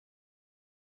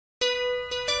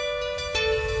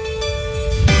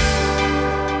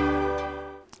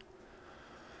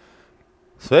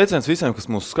Sveiciens visiem, kas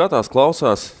mūs skatās,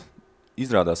 klausās.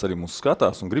 Izrādās arī mūs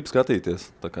skatās un grib skatīties.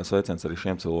 Tā kā sveiciens arī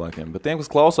šiem cilvēkiem. Bet tiem,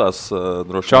 kas klausās,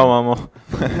 droši vien... Čau, māmu.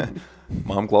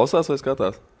 Māma klausās vai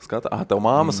skatās? Tev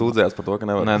māma sūdzējās par to,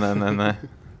 ka nevar... Nē.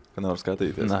 Ka nevar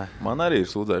skatīties. Nē. Man arī ir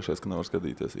sūdzējušies, ka nevar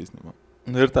skatīties īstenībā.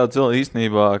 Ir tāda cilvēka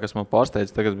īstenībā, kas man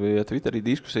pārsteidz. Tagad bija Twitterī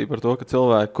diskusija par to, ka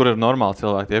cilvēki, kur ir normāli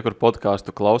cilvēki, tie, kur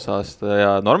podcastu klausās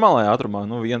tajā normālajā ātrumā,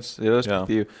 viens ir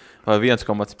respektīvi vai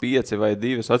 1,5 vai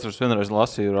 2. Es atceros, vienreiz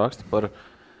lasīju rakstu par,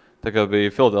 tā kā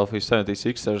bija Philadelphia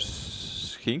 76ers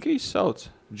Hinkijs sauc,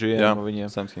 GM viņiem.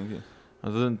 Sams Hinkijs.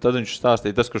 Tad viņš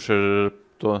stāstīja, tas, kurš ir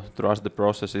to Trust the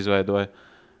Process izveidoja.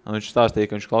 Un viņš stāstīja,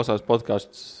 ka viņš klausās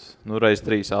podcasts reiz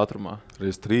 3 ātrumā.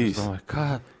 Reiz 3? Es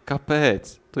domāju,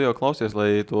 kāpēc? Tu jau klausies,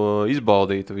 lai to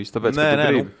izbaudītu visu, tāpēc, ka tu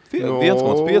gribi.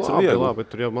 1,5 ir viegli. Labi,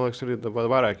 tur jau, man liekas, ir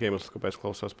vairāk iemesls, kāpēc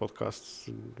klausās podcasts.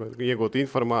 Iegūt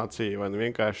informāciju vai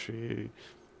vienkārši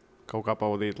kaut kā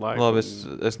pavadīt laiku. Labi,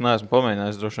 es neesmu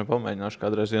pamēģinājis, droši vien pamēģināšu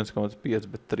kādreiz 1,5,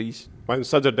 bet 3. Vai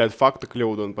sadzirdēt faktu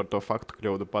kļūdu un par to faktu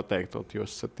kļūdu pateikt, un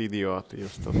jūs esat idioti,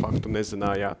 jūs to faktu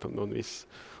nezinājāt un viss.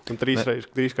 Un 3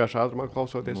 ātrumā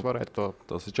klausoties varētu to.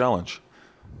 Tas ir challenge.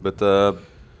 Bet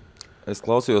es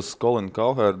klausījos Colinu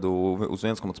Cowherdu uz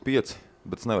 1,5,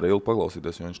 bet es nevarēju ilgi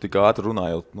paklausīties, jo viņš tik ātri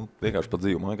runāja, vienkārši pa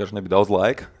dzīvu. Man vienkārši nebija daudz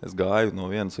laika. Es gāju no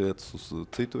vienas vietas uz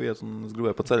citu vietu un es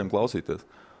gribēju pa ceļam klausīties.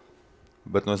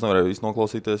 Bet es nevarēju visu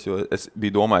noklausīties, jo es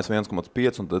biju domājis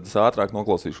 1,5 un tad es ātrāk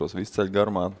noklausīšos visu ceļu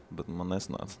garumā, bet man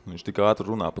nesanāca. Viņš tik ātri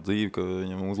runā pa dzīvi, ka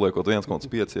viņam uzliekot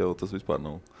 1,5 jau tas vispār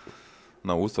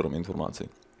nav uztverama informācija.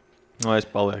 Es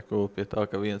palieku pie tā,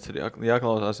 ka viens ir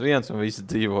jāklausās viens un visi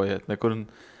dzīvojiet. Nekur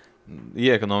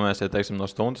iekonomēsiet, teiksim, no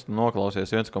stundas, tu noklausies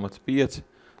 1,5.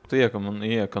 Tu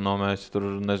iekonomēsi tur,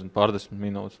 pārdesmit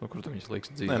minūtes, kur tu viņas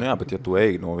liks dzīvē. Jā, bet ja tu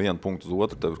ej no viena punktu uz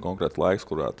otru, tev ir konkrēts laiks,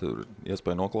 kurā tev ir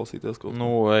iespēja noklausīties kaut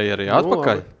ko. Ej arī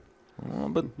atpakaļ.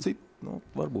 Bet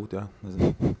varbūt, jā,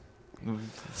 nezinu.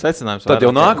 Secinājums tad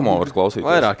jau nākamo var klausīties.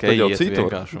 Vairāk ejiet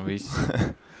vienkārši un viss.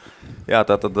 Jā,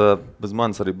 tātad bez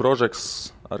manis arī Brožeks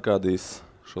Arkādijs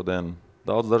šodien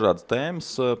daudz dažādas tēmas.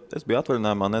 Es biju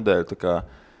atvaļinājumā nedēļu, tā kā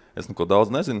es neko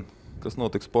daudz nezinu, kas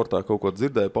notiks sportā, kaut ko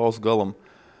dzirdēju pausu galam.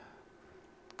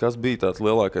 Kas bija tāds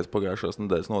lielākais pagājušās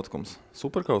nedēļas notikums?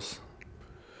 Superkaus?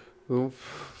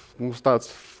 Mums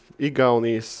tāds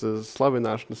Igaunijas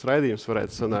slavināšanas raidījums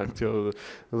varētu sanākt, jo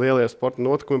lielie sporta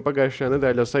notikumi pagājušajā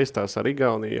nedēļā saistās ar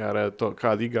Igauniju, ar to,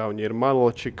 kāda Igauni ir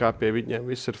maloči, kā pie viņiem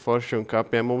viss ir forši un kā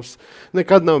pie mums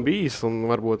nekad nav bijis un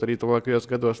varbūt arī tuvākajos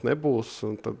gados nebūs.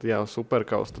 Un tad,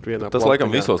 Superkaus tur vienā tas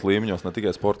laikam visos līmeņos, ne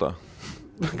tikai sportā.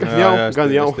 Es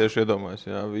tieši iedomājos,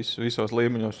 visos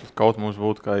līmeņos kaut mums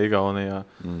būtu kā Igaunijā.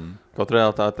 Kaut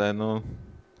realitātē,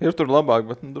 ir tur labāk,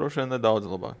 bet droši vien nedaudz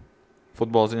labāk.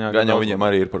 Futbola ziņā. Gan jau viņiem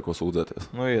arī ir par ko sūdzēties.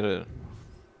 Ir.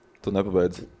 Tu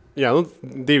nepabeidzi. Jā,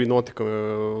 2 notikumi.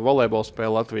 Volejbola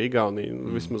spēle Latvija, Igaunija.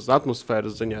 Vismaz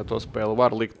atmosfēras ziņā to spēli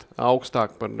var likt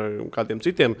augstāk par kādiem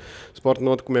citiem sporta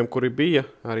notikumiem, kuri bija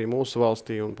arī mūsu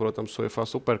valstī. Un, protams, UEFA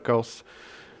Superkaus,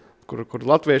 kur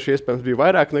latvieši iespējams bija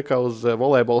vairāk nekā uz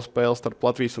volejbola spēles starp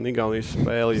Latvijas un Igaunijas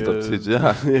spēli.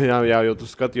 Jā, jo tu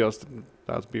skatījos...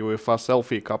 Tāds bija UEFA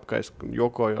selfie kapka, es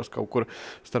jokojos kaut kur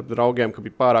starp draugiem, ka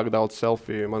bija pārāk daudz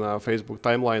selfie manā Facebook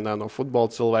timelineā no futbola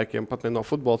cilvēkiem, pat ne no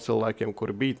futbola cilvēkiem,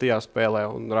 kuri bija tajā spēlē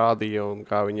un rādīja, un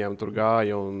kā viņiem tur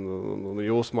gāja, un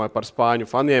jūsmoja par spāņu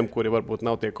faniem, kuri varbūt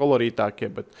nav tie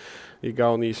kolorītākie, bet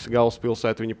Igaunijas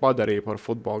galvaspilsētu viņi padarīja par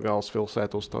futbola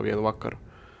galvaspilsētu uz to vienu vakaru.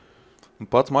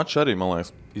 Pats mačs arī, man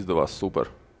liekas, izdevās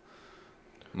super.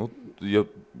 Ja...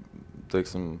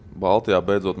 Teiksim, Baltijā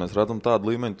beidzot mēs redzam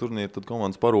tādu līmeņu turnīru, tad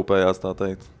komandas parūpējās, tā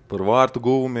teikt, par vārtu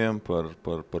guvumiem, par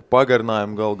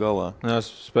pagarinājumu galā. Jā,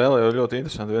 spēle jau ļoti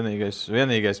interesanti.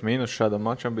 Vienīgais mīnus šādam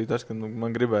mačam bija tas, ka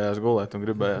man gribējās gulēt un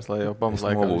gribējās, lai jau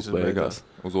pamatlēkā viss beigās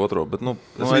uz otro. Bet,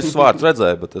 es visus vārdus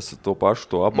redzēju, bet es to pašu,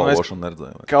 to apbalvošanu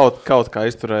neredzēju. Kaut kā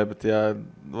izturēju, bet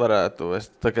varētu.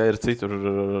 Tā kā ir citur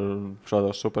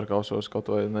šādos superkausos,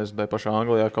 kaut vai, nezinu, pašā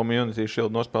Anglijā Community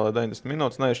Shield nospēlē 90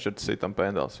 minūtes, neizšķirtas citam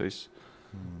pendels viss.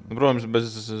 Protams, bez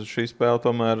šī spēle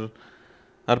tomēr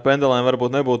ar pendelēm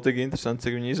varbūt nebūtu tik interesanti,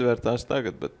 cik viņi izvērtās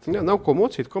tagad. Bet... Jā, nav ko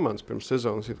mocīt komandas pirms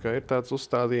sezonas, ir tāds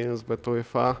uzstādījums, bet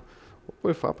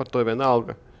UEFA par to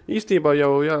vienalga. Īstībā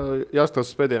jau jāskatās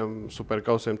pēdējiem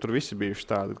superkausiem, tur visi bijuši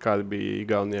tādi, kādi bija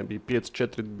Igaunijā, bija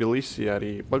 5-4 Tbilisi,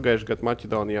 arī pagājušajā gadā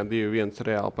Maķedonijā 2-1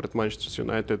 Reāli pret Manchester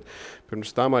United,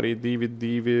 pirms tam arī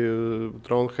 2-2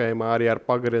 Trondheimā arī ar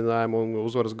pagarinājumu un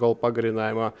uzvaras golu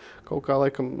pagarinājumā. Kaut kā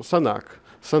laikam sanāk.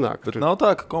 Bet nav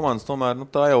tā, ka komandas tomēr,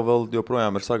 tā jau vēl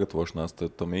joprojām ir sagatavošanās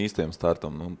tam īstiem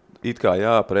startam. It kā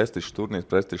prestižs turnīrs,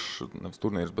 nevis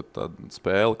turnīrs, bet tāda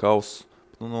spēle, kauss,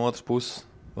 no otras puses.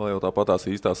 Vēl jau tāpat tās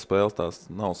īstās spēles tās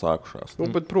nav sākušās.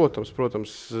 Bet,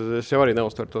 protams, es jau arī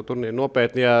neuztveru to turnīru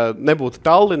nopietni. Ja nebūtu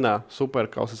Tallinā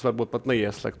superkaus, es varbūt pat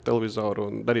neieslēgtu televizoru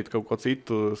un darītu kaut ko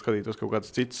citu, skatītos kaut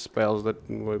kādas citas spēles,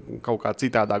 vai kaut kā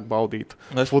citādāk baudītu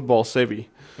futbolu sevī.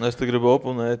 Es te gribu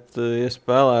oponēt, ja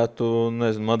spēlētu,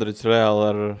 nezinu, Madrids Reāli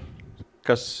ar...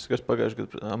 Kas pagājuši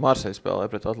gadu Marseļa spēlē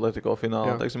pret Atletico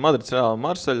finālā. Teiksim, Madrids Reāli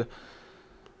Marseļa.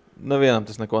 Nevienam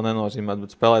tas neko nenozīmē,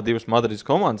 bet spēlē divas Madrides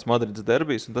komandas, Madrides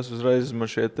derbijas, un tas uzreiz man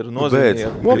šeit ir nozīmīgi.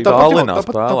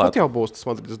 Tāpat jau būs tas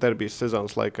Madrides derbijas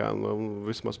sezonas laikā,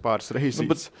 vismaz pāris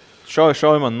reizes.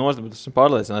 Šauj man nost, bet esmu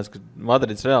pārliecināts, ka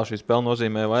Madrides Reāli šī spēle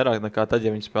nozīmē vairāk nekā tad,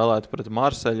 ja viņi spēlētu pret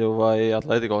Marseļu vai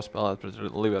Atletico spēlētu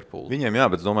pret Liverpoolu. Viņiem jā,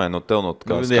 bet domāju, no tev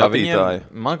kā skatītāji.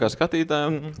 Man kā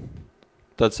skatītājiem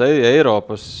tāds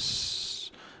Eiropas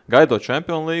gaidot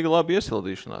Čempionu līgu labi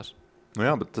iesildīšanās. Nu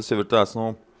jā, bet tas jau ir tāds,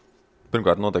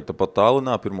 pirmkārt, noteikti tāpat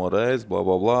Tallinā, pirmo reizi,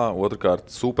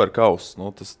 otrkārt, superkaus.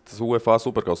 Tas UEFA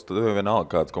superkaus, tad jau vienalga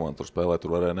kāds komandas tur spēlē,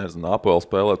 tur varēja, nezinu, APL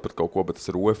spēlēt pret kaut ko, bet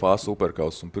tas ir UEFA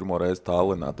superkaus un pirmo reizi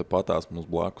Tallinā, tepatās mums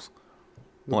blakus.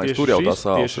 Man liekas, tur jau tā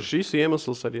sāla. Tieši šis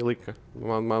iemesls arī lika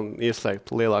man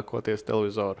ieslēgt lielākoties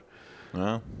televizoru.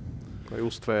 Jā. Vai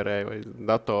uztvērēju, vai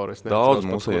datoru. Daudz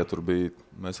mums tur bija,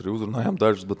 mēs arī uzrunājām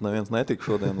dažus, bet neviens netika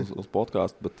šodien uz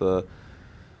podcastu, bet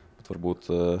varbūt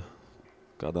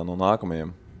kādā no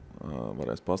nākamajiem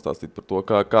varēs pastāstīt par to,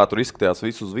 kā tur izskatījās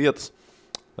visu uz vietas.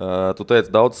 Tu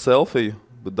teici daudz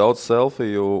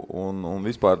selfiju un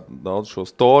vispār daudz šo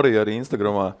storiju arī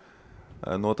Instagramā.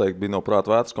 Noteikti bija no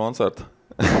prāta vērts koncerta.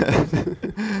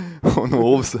 Un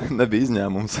Ulvis nebija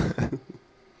izņēmums.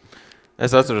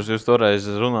 Es atceros, jūs toreiz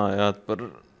runājāt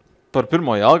par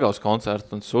pirmo Jelgavas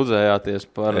koncertu un sūdzējāties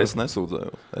par... Es nesūdzēju.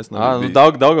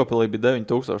 Daugavpilī bija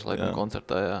 9000 laikam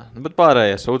koncertā, jā. Bet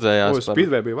pārējie sūdzējās par...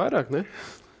 Speedway bija vairāk, ne?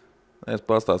 Es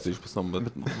pastāstīšu pēc tam, bet...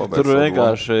 Tur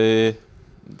vienkārši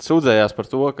sūdzējās par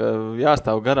to, ka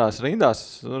jāstāv garās rindās,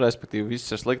 respektīvi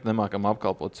viss ir slikti, nemākam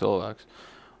apkalpot cilvēkus.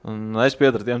 Un es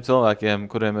piedaru tiem cilvēkiem,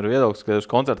 kuriem ir viedoklis, ka uz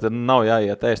koncertu nav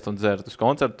jāiet ēst un dzert. Uz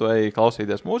koncertu ej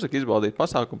klausīties mūziku, izbaudīt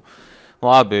pasākumu.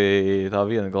 Labi, tā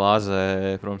viena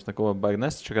glāzē, protams, neko baigi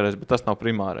nesačakarēs, bet tas nav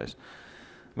primārais.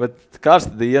 Bet karsta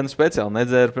diena speciāli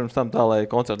nedzēra pirms tam tā, lai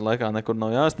koncerta laikā nekur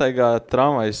nav jāsteigā.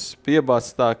 Tramvajs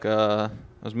piebāc tā, ka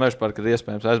uz Mežparku ir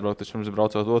iespējams aizbraukt, pirms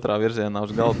braucot otrā virzienā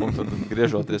uz galpunktu un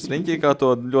griežoties riņķī, kā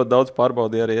to ļoti daudz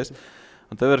pārbaudīja arī es.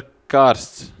 Un tev ir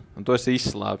karsts, un to esi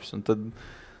izslāpis. Un tad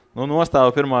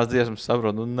nostāva pirmās dziesmas,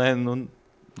 saprot,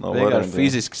 vienkārši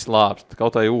fiziski slāpst,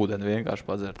 kaut vai ūdeni vienkārši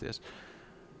padzerties.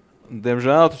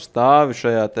 Diemžēl tu stāvi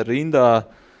šajā te rindā,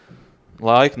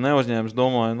 laika neuzņēmis,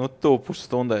 domāju, tu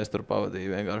pusstundē es tur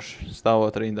pavadīju vienkārši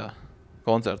stāvot rindā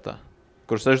koncertā,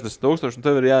 kur 60,000, un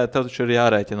tev taču ir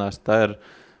jārēķinās, tā ir,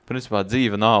 principā,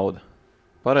 dzīva nauda.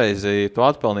 Pareizi, tu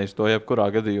atpelnīsi to jebkurā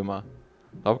gadījumā.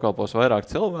 Apkalpos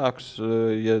vairāk cilvēkus,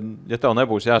 ja tev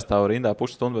nebūs jāstāv rindā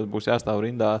pusstundu, bet būs jāstāv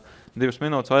rindā 2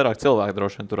 minūtes, vairāk cilvēku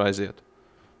droši vien tur aizietu.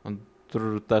 Un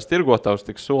tur tās tirgotājs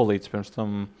tiks solīts pirms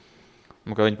tam,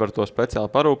 ka viņi par to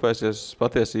speciāli parūpēsies.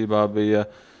 Patiesībā bija,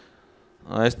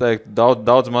 es teiktu,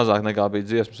 daudz mazāk nekā bija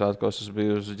dziesmu svētkos. Es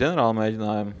biju uz ģenerāla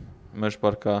mēģinājumu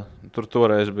Mežparkā. Tur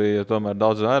toreiz bija tomēr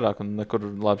daudz vairāk un nekur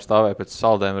labi stāvēja pēc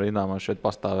saldēm rindām. Man šeit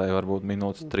pastāvēja varbūt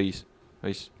minūtes 3.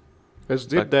 Viss. Es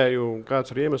dzirdēju,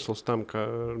 kāds ir iemesls tam, ka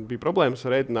bija problēmas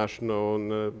ar ēdināšanu un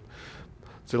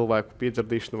cilvēku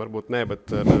piedzardīšanu, varbūt ne,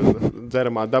 bet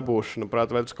dzeramā dabūšana.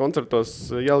 Prāt, vērts koncertos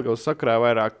Jelgavas sakrā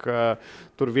vairāk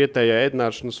tur vietējā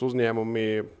ēdināšanas uzņēmumi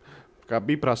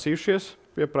bija prasījušies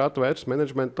pie prātu vērts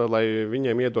menedžmenta, lai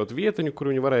viņiem iedot vietiņu,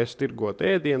 kur viņi varēs tirgot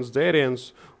ēdienas,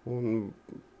 dzērienus un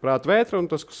prātu vētra, un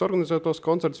tas, kas organizē tos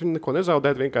koncertus, viņi neko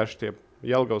nezaudēt, vienkārši tie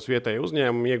Jelgavas vietēji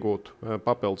uzņēmumi iegūtu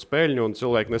papildus peļņu un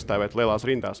cilvēki nestāvēt lielās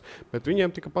rindās. Bet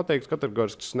viņiem tika pateikts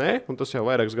kategorisks nē, un tas jau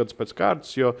vairākus gadus pēc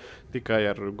kārtas, jo tikai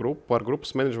ar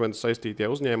grupas menedžmentu saistītie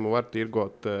uzņēmumi var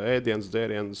tirgot ēdienas,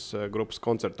 dzērienus grupas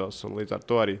koncertos, un līdz ar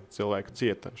to arī cilvēki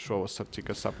cieta šovasar,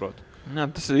 cik es saprotu. Jā,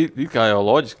 tas ir it kā jau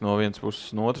loģiski no vienas puses,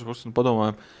 no otras puses, un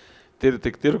padomājam,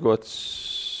 tik tirgots,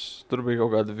 tur bija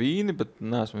kaut kāda vīni, bet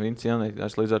neesmu vīns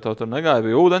ienītājs, līdz ar to tur negāja,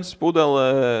 bija ūdens pudele,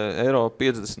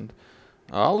 €50.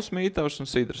 Alus mītavs un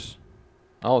sidrs.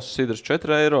 Alus sidrs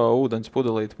 €4, ūdens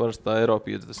pudelīte parastā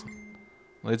 €50.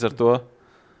 Līdz ar to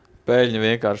peļņa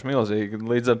vienkārši milzīga.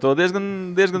 Līdz ar to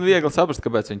diezgan viegli saprast,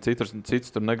 kāpēc viņi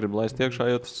citus tur negrib laist iekšā,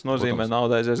 jo tas nozīmē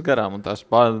nauda aizies garām. Un tās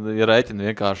ja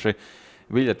rēķina vienkārši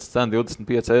biļetes cena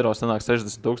 €25, sanāk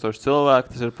 60,000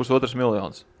 cilvēku, tas ir 1,5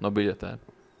 miljons no biļetēm.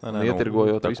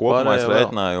 Ietirgojot vispārējo. Kopumā es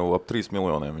rēķināju ap 3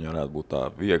 miljoniem, viņi varētu būt tā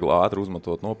viegli ātri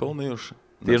uzmetot nopelnījuši.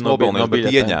 No bet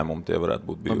ieņēmumi tie varētu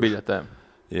būt bijuši. No biļetēm.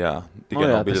 Jā, tikai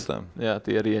no biļetēm. Jā,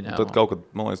 tie ir ieņēmumi. Tad kaut kad,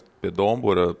 man liekas, pie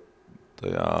Dombura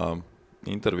tajā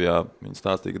intervijā viņi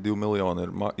stāstīja, ka 2 miljoni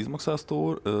ir izmaksās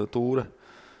tūre.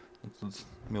 Tad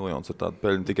miljons ir tāda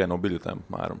peļņa tikai no biļetēm,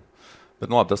 apmēram. Bet,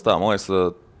 labi, tas tā, man liekas,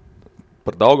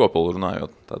 par Daugavpili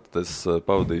runājot. Tātad es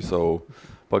pavadīju savu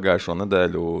pagājušo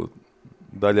nedēļu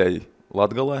daļai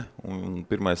Latgalē, un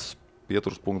pirmais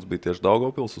pieturas punkts bija tieši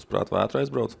Daugavpils, uz Prātu vētru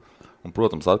aizbrauc. Un,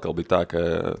 protams, atkal bija tā, ka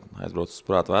aizbrauc uz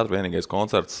Prātu vētru, vienīgais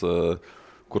koncerts,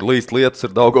 kur līst lietus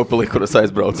ir Daugavpilī, kur es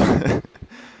aizbraucu.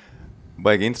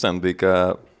 Baigi interesanti bija, ka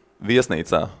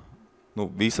viesnīcā,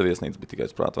 visa viesnīca bija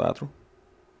tikai uz Prātu vētru.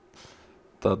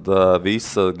 Tad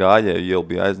visa gājēja iela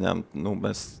bija aizņemta,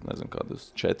 mēs, nezinu,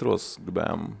 kādus 4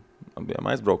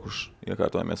 bijām aizbraukuši,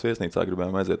 iekārtojamies viesnīcā,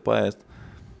 gribējām aiziet paēst.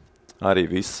 Arī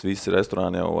visi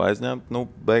restorāni jau aizņemti.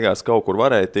 Beigās kaut kur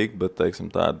varēja tikt, bet,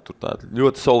 teiksim, tur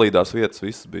ļoti solīdās vietas,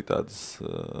 visas bija tādas,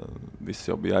 visas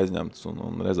jau bija aizņemtas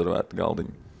un rezervēti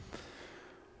galdiņi.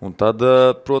 Un tad,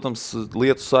 protams,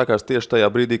 lietus sākās tieši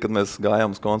tajā brīdī, kad mēs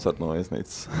gājām uz koncertu no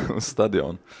viesnīcas uz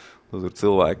stadionu. Tur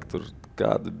cilvēki,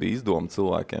 kāda bija izdoma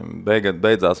cilvēkiem.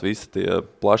 Beidzās visi tie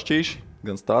plašķīši,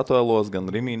 gan stātuēlos,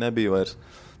 gan rimī nebija vairs.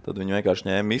 Tad viņi vienkārši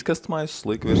ņēma miskastes maisus,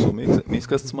 lika virsū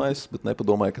miskastes maisus, bet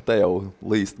nepadomāja, ka te jau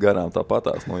līst garām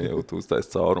tāpatās, jau tu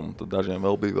uztais caurumu. Tad dažiem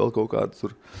bija vēl kaut kāds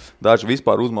tur. Daži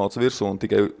vispār uzmauc virsū un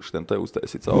tikai šitiem te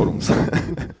uztaisīja caurums.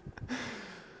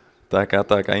 tā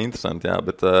kā interesanti, jā,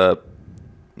 bet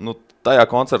tajā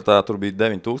koncertā tur bija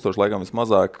 9000, laikam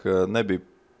vismazāk, nebija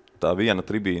tā viena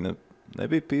tribīne,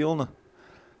 nebija pilna.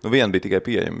 Viena bija tikai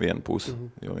pieejama viena pusi,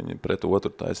 jo viņi pret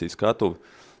otru taisīja skatuvi.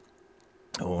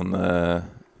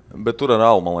 Bet tur ar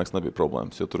alu, man liekas, nebija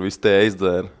problēmas, jo tur viss te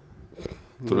izdzēra.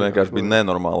 Tur vienkārši bija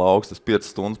nenormāli augsts. 5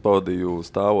 stundas pavadīju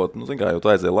stāvot. Jo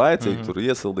tu aizēji laicīgi, tur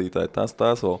iesildītāji, tas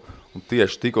vēl. Un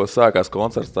tieši tikko sākās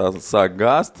koncerts, tā sāk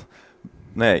gāzt.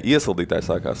 Nē, iesildītāji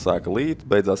sāka līt,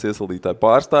 beidzās iesildītāji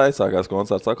pārstāja, sākās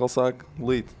koncerts, atkal sāk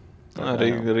līt.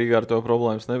 Rīgā ar to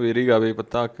problēmas nebija. Rīgā bija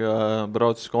pat tā, ka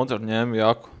braucis koncertu ņēma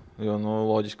jaku, jo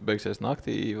loģiski beigsies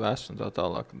naktī, vēss un tā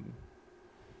tālāk.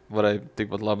 Varēja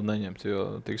tikpat labi neņemt, jo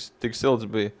tik silts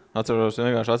bija. Atceros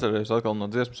atkal no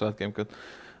dziesmu svētkiem, kad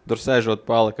tur sēžot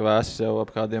palika vēsis jau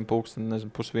ap kādiem pus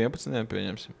 11,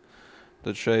 pieņemsim.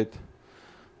 Tad šeit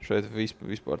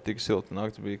vispār tik silta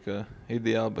nakts bija, ka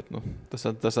ideāli, bet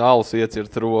tas alus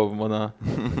iecirt robu manā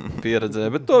pieredzē.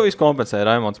 Bet to visu kompensēja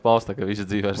Raimonds Pauls, tā ka visi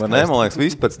dzīvēs. Man liekas,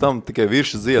 viss pēc tam tikai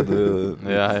virši zied.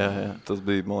 jā. Tas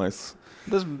bija, man liekas,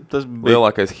 tas bija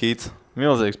lielākais hīts.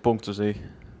 Milzīgs punkts uz I.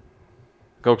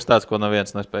 Kaut kas tāds, ko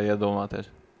neviens nespēja iedomāties.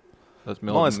 Tas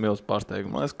milzīgs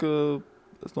pārsteigums. Man liekas, ka,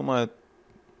 es domāju,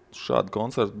 šādu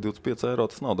koncertu 25 eiro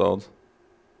tas nav daudz.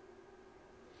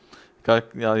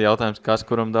 Jautājums, kas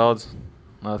kuram daudz?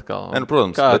 Atkal.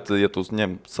 Protams, bet ja tu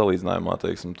ņem salīdzinājumā,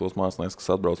 teiksim, tos mākslinieks,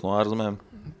 kas atbrauc no ārzemēm.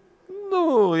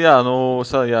 Ja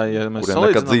mēs salīdzinām. Kuriem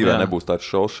nekad dzīvē nebūs tāds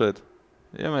šovs šeit.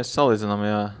 Ja mēs salīdzinām,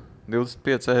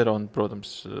 25 eiro, un,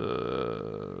 protams,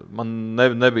 man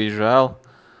nebija žēl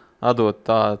atdot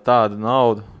tādu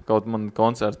naudu, kaut man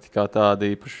koncerti kā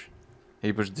tādi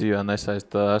īpaši dzīvē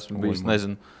nesaista. Esmu bijis,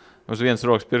 nezinu, uz vienas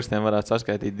rokas pirkstiem varētu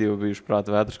saskaitīt 2 bijuši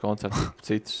Prātu vētras koncerti,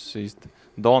 citus īsti.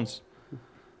 Dons.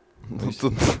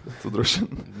 Tu droši.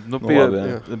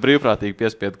 Brīvprātīgi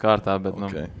piespiedu kārtā, bet,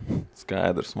 okay.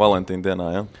 Skaidrs. Valentīna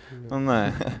dienā, ja? Nē.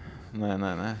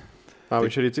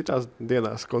 Viņš arī citās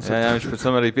dienās koncertā. Jā, viņš pēc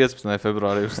tam arī 15.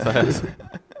 februārī uzstājās.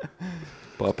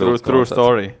 True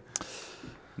story.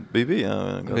 Bija,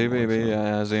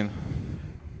 jā, zinu.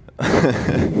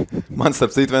 Man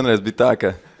starp citu vienreiz bija tā, ka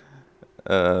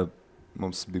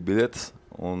mums bija biļetes,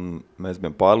 un mēs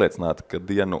bijām pārliecināti,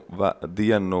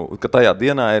 ka tajā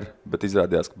dienā ir, bet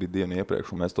izrādījās, ka bija dienu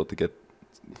iepriekš, un mēs to tikai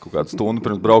kaut kādu stundu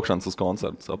pirms braukšanas uz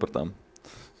koncertu sapratām.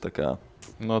 Tā kā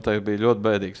noteikti bija ļoti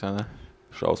bēdīgs, vai ne?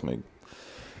 Šausmīgi.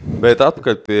 Bet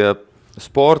atpakaļ pie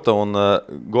sporta, un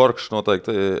Gorkšs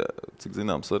noteikti, cik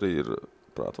zināms, arī ir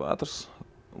Prātu vētras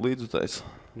līdzutējs.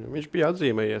 Viņš bija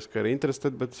atzīmējies, ka ir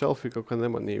interesēts, bet selfie kaut kā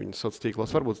nemanīja viņas sociālos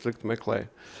tīklos. Varbūt slikti meklēja.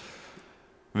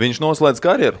 Viņš noslēdz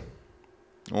karjeru.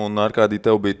 Un Arkādī,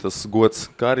 tev bija tas gods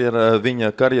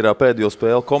viņa karjerā pēdējo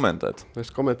spēli komentēt. Es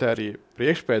komentēju arī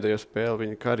priekšpēdējo spēli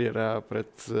viņa karjerā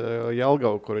pret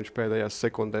Jelgavu, kur viņš pēdējās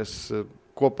sekundēs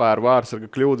kopā ar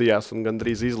Vārsargu kļūdījās un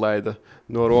gandrīz izlaida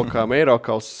no rokām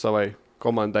Eirokausu savai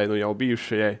komandai, jau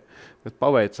bijušajai. Bet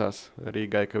paveicās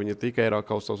Rīgai, ka viņa tika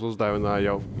Eirokausos uzdāvināja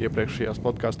jau iepriekšējās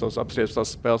podkastos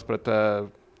apspriestās spēles pret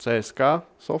CSK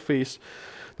Sofijas.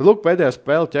 Tad, lūk, pēdējā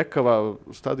spēle Ķekavā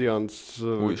stadions.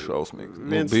 Šausmīgi.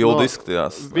 Bildi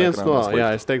izskatījās.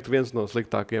 Es teiktu, viens no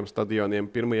sliktākajiem stadioniem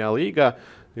pirmajā līgā.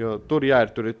 Jo tur ir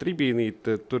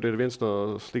tribīnīte, tur ir viens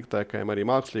no sliktākajiem arī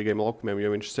mākslīgiem laukumiem,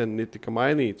 jo viņš sen netika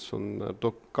mainīts. Un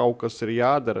to kaut kas ir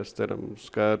jādara. Es cerams,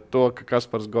 ka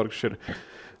Kaspars Gorkšs ir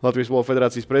Latvijas Futbola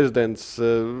Federācijas prezidents.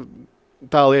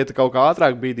 Tā lieta kaut kā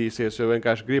ātrāk bīdīsies, jo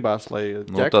vienkārši gribās, lai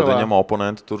Ķekavā... Tad viņam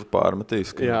oponenti tur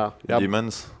pārmetīs, ka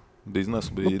ģimenes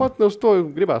biznesu bija. Pat uz to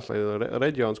gribās, lai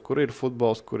reģions, kur ir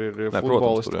futbols, kur ir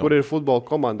futbolisti, kur ir futbola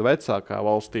komanda vecākā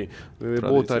valstī,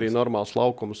 būtu arī normāls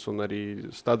laukums un arī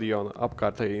stadiona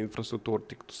apkārtēji infrastruktūra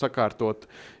tiktu sakārtot,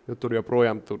 jo tur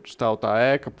joprojām stāv tā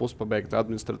ēka, puspabeigta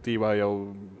administratīvā jau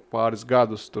pāris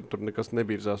gadus, tur nekas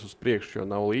nebirzās uz priekšu, jo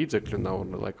nav līdzekļu, nav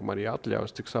laikam arī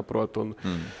atļaus, cik saprotu.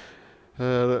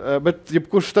 Bet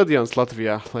jebkurš stadions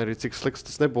Latvijā, lai arī cik slikts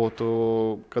tas nebūtu,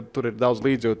 kad tur ir daudz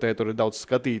līdzjūtēju, tur ir daudz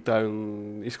skatītāju un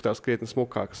izskatās krietni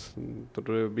smukāks.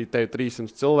 Tur bija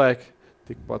 300 cilvēki,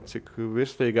 tikpat cik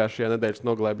virslīgā šajā nedēļas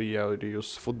nogalē bija arī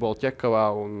uz futbolu Ķekavā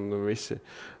un visi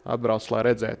atbrauc, lai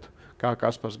redzētu, kā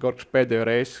Kaspars Gorkšs pēdējo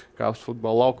reizi kāps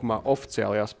futbola laukumā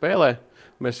oficiālajā spēlē.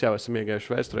 Mēs jau esam iegājuši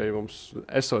vēsturē, mums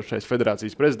esošais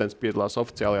federācijas prezidents piedalās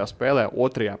oficiālajā spēlē,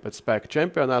 2. pēc spēka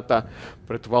čempionātā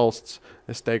pret valsts,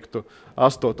 es teiktu,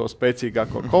 8.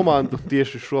 spēcīgāko komandu.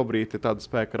 Tieši šobrīd ir tāda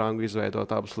spēka rangu izveidot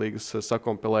abas līgas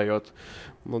sakompilējot.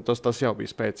 Un tas jau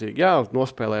bija spēcīgi. Jā,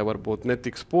 nospēlēja varbūt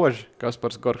netik spoži,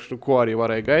 Kaspars Gorkšs, ko arī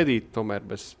varēja gaidīt, tomēr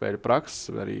bez spēļu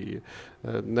prakses, arī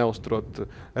neuzturot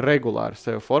regulāri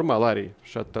sevi formā, lai arī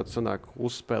šādi tāds sanāk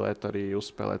uzspēlēt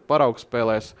paraugu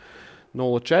spēlēs.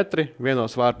 0-4,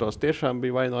 vienos vārtos tiešām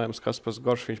bija vainojams Kaspars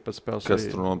Gorkšs, viņš pēc spēles Kas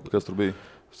tur bija?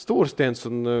 Stūrstiens,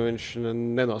 un viņš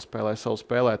nenospēlēja savu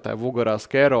spēlētāju Vugarā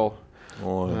Skero,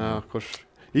 kurš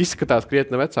izskatās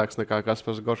krietni vecāks nekā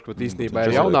Kaspars Gorkšs, bet īstenībā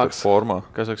ir jaunāks. Formā.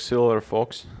 Kas saka Silver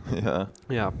Fox?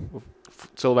 Jā,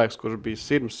 cilvēks, kurš bija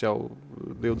sirms jau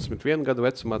 21 gadu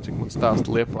vecumā, cik man stāsta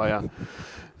Liepājā.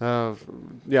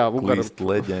 Jā,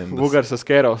 Vugars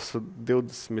Askeros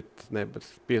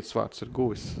 25 vārdus ir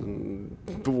guvis,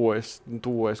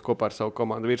 tuvojas kopā ar savu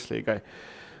komandu virslīgai.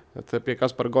 Pie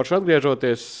Kaspara Gorkša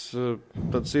atgriežoties,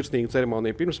 tad sirsnīga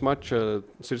ceremonija pirms mača,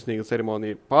 sirsnīga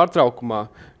ceremonija pārtraukumā,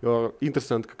 jo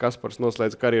interesanti, ka Kaspars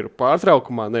noslēdza karjeru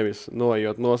pārtraukumā, nevis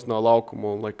noejot no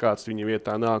laukuma un lai kāds viņa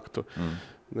vietā nāktu.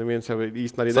 Neviens jau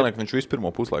īsti arī... Sanāk, viņš visu pirmo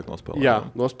puslaiku nospēlēja. Jā,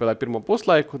 nospēlēja pirmo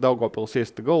puslaiku, Daugavpils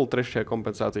iesta golu, 3.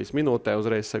 kompensācijas minūtē,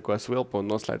 uzreiz sekoja Svilpa un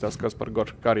noslēdzās Kaspara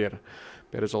Gorkša karjera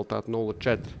pie rezultātu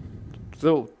 0-4.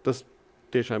 Tas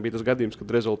tiešām bija tas gadījums,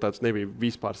 kad rezultāts nebija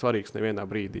vispār svarīgs nevienā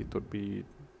brīdī. Tur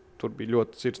bija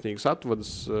ļoti sirsnīgas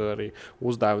atvadas, arī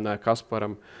uzdāvināja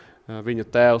Kasparam viņa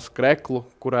tēvs Kreklu,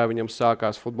 kurā viņam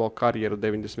sākās futbola karjera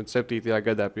 97.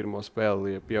 gadā pirmo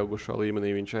spēli, pieaugušo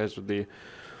līmenī viņš aizvadīja.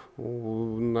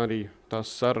 Un arī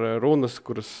tās runas,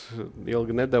 kuras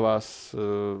ilgi nedavās,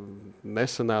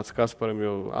 nesanāca Kasparam,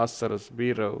 jo asaras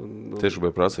bira. Tieši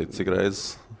bija prasīt,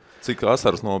 cik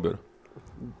asaras nobira?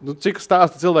 Cik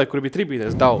stāsta cilvēki, kuri bija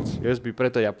tribīnēs, daudz. Jo es biju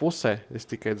pretējā pusē, es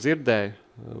tikai dzirdēju,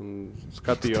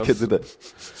 skatījos.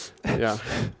 Jā.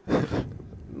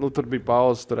 Tur bija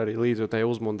pauzes, tur arī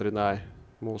līdzjūtēji uzmundrināja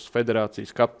mūsu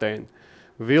federācijas kapteini,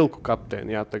 vilku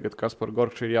kapteini. Jā, tagad Kaspar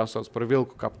Gorkšs ir jāsauc par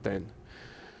vilku kapteini.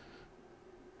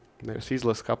 Nevis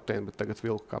izlases kapteini, bet tagad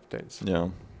vilku kapteinis. Jā.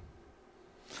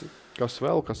 Kas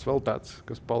vēl tāds,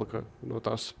 kas palika no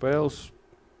tās spēles?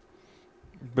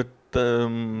 Bet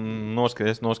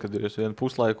noskatījos vienu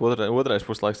puslaiku, otrais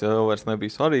puslaiks jau vairs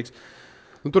nebija svarīgs.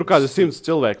 Tur kādi 100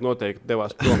 cilvēki noteikti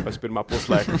devās prom pēc pirmā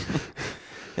puslaika.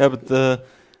 Jā, bet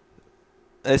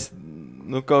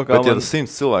kaut kā... Bet ja 100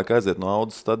 cilvēki aiziet no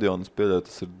Audas stadiona, pieļauju,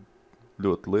 tas ir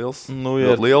ļoti liels,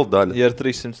 ļoti liela daļa. Ja ir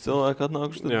 300 cilvēki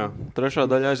atnākuši, tad trešā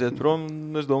daļa aiziet prom,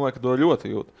 es domāju, ka to ļoti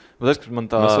jūt. Mēs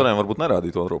varējām varbūt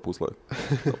nerādīt otro puslaiku.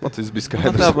 Tāpat viss bija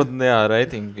skaidrs. Tāpat,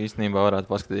 reitingi īstenībā varētu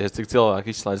paskatīties, cik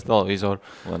cilvēki izslēdz televizoru.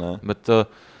 Bet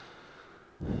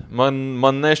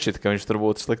man nešķita, ka viņš tur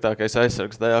būtu sliktākais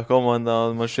aizsargs tajā komandā,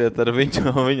 un man šķiet ar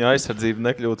viņu aizsardzību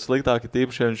nekļūtu sliktāki,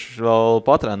 tīpaši viņš vēl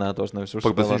patrenētos, nevis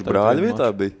uzspēlēt. Bet viņš brāļu vietā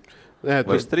bija? Nē,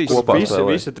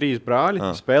 visi 3 brāļi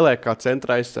spēlē kā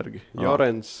centra aizsargi.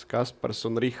 Jorens, Kaspars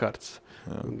un Rihards.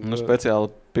 Speciāli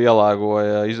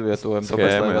pielāgoja izvietojumu.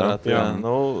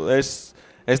 Tāpēc,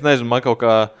 es nezinu, man kaut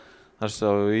kā ar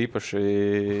savu īpaši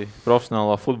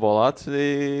profesionālā futbola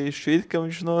acī šķiet, ka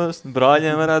viņš no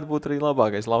brāļiem varētu būt arī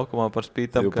labākais laukumā par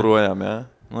spītam. Joprojām, jā.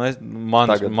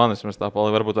 Manis tā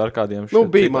palika, varbūt ar kādiem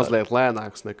bija mazliet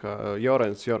lēnāks nekā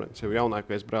Jorens, jau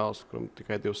jaunākais brālis, kuram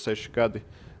tikai 26 gadi.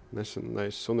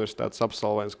 nesenais universitātes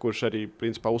absolvents, kurš arī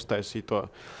principā uztaisīja to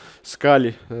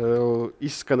skaļi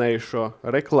izskanējušo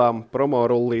reklāmu, promo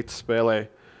rullīti spēlēja.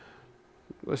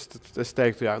 Es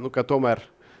teiktu, jā, ka tomēr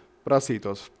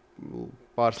prasītos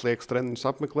pāris liekas treniņus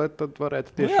apmeklēt, tad varētu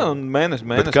tiešām. Jā, un mēnesi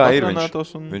kā ir patrenētos.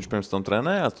 Viņš pirms tam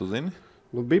trenējās, tu zini?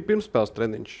 Bija pirmspēles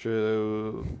treniņš.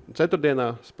 Ceturtdienā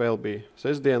spēle bija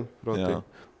sestdien, proti,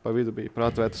 pa vidu bija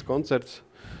prātvētas koncerts.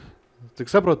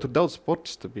 Cik saprotu, tur daudz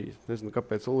sportistu bija. Nezinu,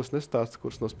 kāpēc Ulis nestāsta,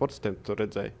 kurš no sportistiem tu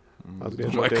redzēji.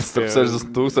 Atgriežoties pie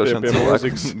 60,000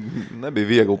 cilvēku. Nebija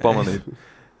viegli pamanīt.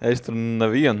 Es tur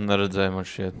nevienu neredzēju, man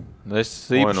šķiet.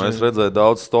 Es redzēju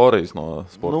daudz storijas no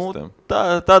sportistiem.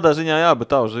 Tādā ziņā, jā,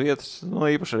 bet tā uz vietas,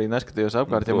 īpaši arī neskatījos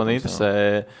apkārt, ja man interesē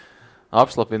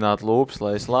apslapināt lūpas,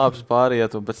 lai es lāpes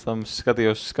pāriet, un pēc tam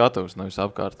skatījos skatus, nevis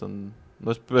apkārt.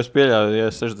 Es pieļauju,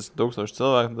 ja 60,000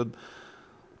 cilvēku, tad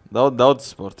daudz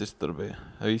sportisti tur bija.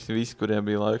 Visi, kuriem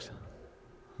bija laiks.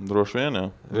 Droši vien, jā.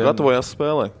 Gatavojās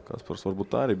spēlē. Kaspars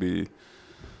varbūt tā arī bija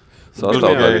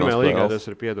sastāvdaļa no spēles. Tas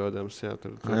ir piedodams.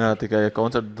 Jā, tikai ja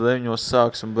koncerts 9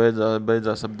 sāks un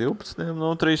beidzās ap 12,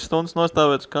 3 stundas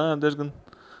nostāvēt uz kājām,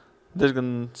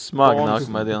 diezgan smagi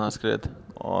nākamajā dienā skriet.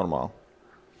 Normāli.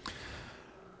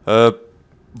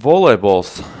 Volejbols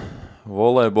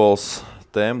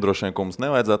tēma droši vien, ko mums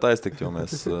nevajadzētu aiztikt, jo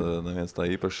mēs neviens tā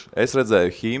īpaši. Es redzēju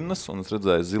himnas un es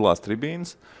redzēju zilās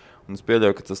tribīnas, un es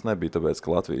pieļauju, ka tas nebija tāpēc,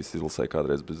 ka Latvijas izlasē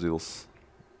kādreiz bija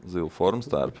zila formas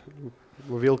tērpi.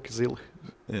 Vilki zili.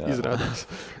 Izrādās.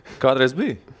 Kādreiz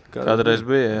bija? Kādreiz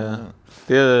bija, jā.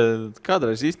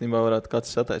 Kādreiz īstenībā varētu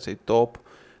kāds sataisīt topu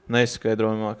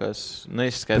neizskaidrojamākās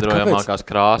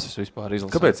krāsas vispār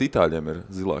izlasē. Kāpēc Itāļiem ir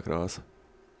zilā krāsa?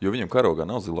 Jo viņam karogā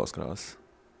nav zilās krāsas.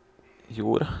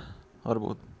 Jūra,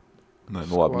 varbūt. Nē,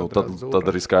 labi, tad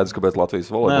arī skaidrs, kāpēc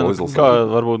Latvijas volejbola izlasē.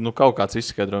 Varbūt kaut kāds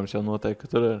izskaidrojums jau noteikti, ka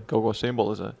tur ir kaut ko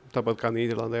simbolizē. Tāpat kā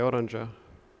Nīderlandē oranžā.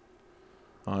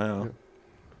 Jā.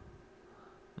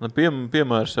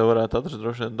 Piemērs jau varētu atrast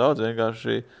droši vien daudz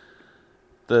vienkārši.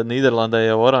 Nīderlandē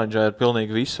jau oranžā ir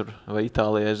pilnīgi visur. Vai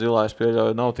Itālijai zilā, es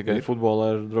pieļauju, nav tikai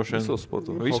futbolā. Droši vien visos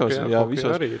sportos. Visos.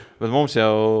 Bet mums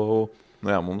jau...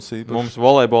 Jā, mums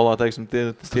volejbolā, teiksim, tie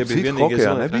bija vienīgie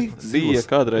zilie. Bija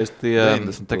kādreiz tie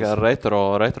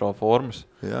retro formas.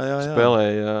 Jā.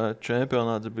 Spēlēja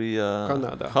čempionāts, bija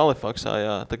Kanādā. Halifaksā,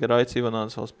 jā. Tagad Raits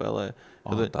Ivanāns vēl spēlēja.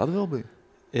 Tad vēl bija?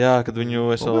 Jā, kad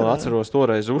viņu, es vēl atceros,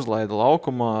 toreiz uzlaida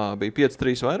laukumā, bija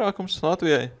 5-3 vairākums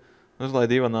Latvijai.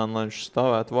 Uzlaida Ivanānu, lai viņš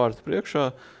stāvētu vārds priekšā.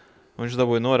 Viņš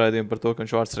dabūja noraidījumu par to, ka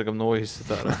viņš vārdsargam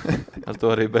izsitāra. Ar to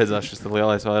arī beidzās šis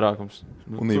lielais vairākums.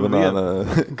 Un Ivanāna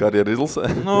karjeru izlasē?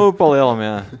 Palielam,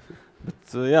 jā.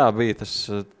 Bet, jā, bija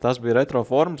tas bija retro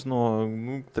formas no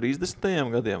 30.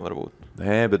 gadiem varbūt.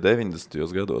 Nē, bet 90.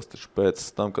 gados, taču pēc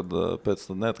tam, kad pēc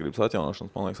neatkarības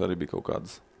atjaunošanas, man liekas, arī bija kaut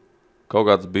kādas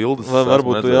bildes.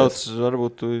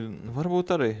 Varbūt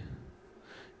arī.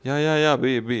 Jā,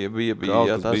 bija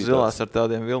jā, tās zilās ar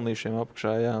tādiem vilnīšiem apakšā,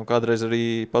 jā. Un kādreiz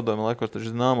arī padomju laikos, taču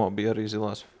Dinamo bija arī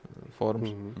zilās formas.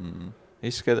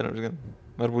 Izskaidrojums gan.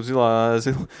 Varbūt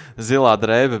zilā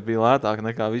drēbe bija lētāka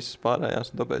nekā visas pārējās,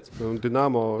 un tāpēc.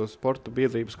 Dinamo sporta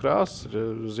biedrības krāsas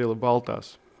ir zila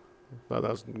baltās.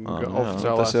 Tādās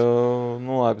oficiālās. Tas jau,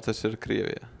 labi, tas ir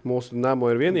Krievijā. Mūsu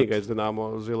Dinamo ir vienīgais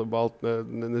Dinamo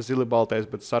ne zili baltais,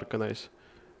 bet sarkanais.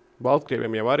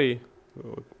 Baltkrieviem jau arī.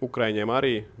 Ukraiņiem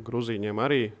arī, Gruzīņiem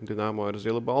arī, Dinamo ir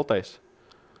zila baltais.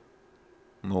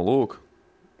 Lūk.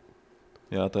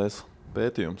 Jā, tas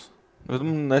pētījums. Bet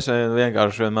es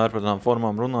vienkārši vienmēr par tām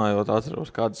formām runājot, atceros,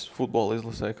 kādas futbola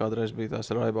izlasē kādreiz bija tās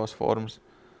raibās formas.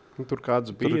 Tur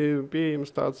kāds bija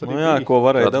pieejams tāds arī jā, bija. Ko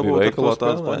varēja dabūt, veikalā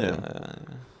tāds paņēma.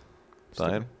 Tā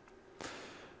ir.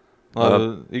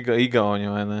 Igauņi,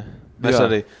 vai ne? Mēs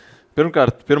arī,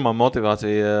 pirmā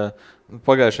motivācija...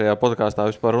 Pagājušajā podkāstā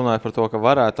vispār runāja par to, ka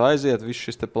varētu aiziet. Viss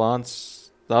šis te plāns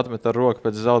atmet ar roku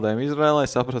pēc zaudējuma Izrēlē.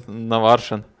 Sapratu, nav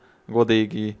aršana.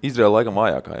 Godīgi. Izrēla laikam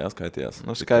vājākā, skaitījās.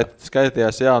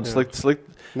 Skaitījās, jā. Un slikti.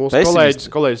 Mūsu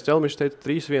kolēģis Celmišs teica,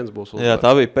 3-1 būs uzvar. Jā,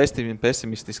 tā bija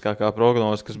pesimistiskākā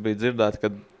prognoze, kas bija dzirdēta,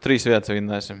 ka 3-1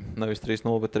 vinnēsim. Nevis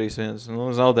 3-0, bet 3-1.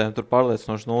 Zaudējumi tur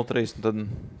pārliecinoši 0-3. Tad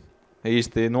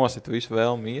īsti nosita visu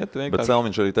vēlmi iet. Bet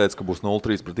Celmiņš arī teica, ka būs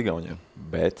 0-3 pret Igauniem.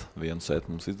 Bet 1-7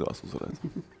 mums izdevās uzvarēt.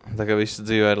 Tā kā viss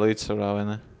dzīvē ir līdzsvarā, vai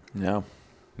ne? Jā.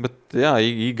 Bet jā,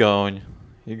 Igauņi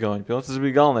pilns. Tas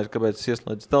bija galvenais, kāpēc es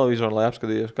ieslēdzu televizoru, lai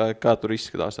apskatījos, kā tur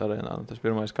izskatās arēnā. Tas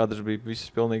pirmais kadrs bija viss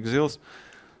pilnīgi zils.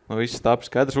 Viss tāpēc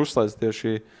skaidrs uzslēdz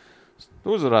tieši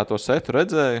uzvarēto setu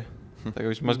redzēju. Tā kā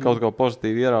vismaz kaut ko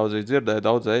pozitīvi ieraudzīju, dzirdēju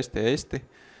daudz esti.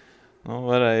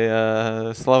 Varēja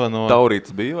slaveno...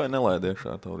 Taurītis bija vai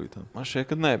nelaidiešā taurītā? Man šķiet,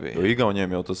 ka nebija. Jo Igauniem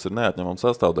jau tas ir neatņemams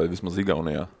sastāvdaļa, vismaz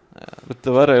Igaunijā. Bet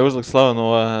tu varēji uzlikt slaveno,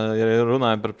 ja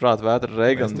runājam par prātu vētru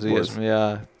Reiganu dziesmu. Jā,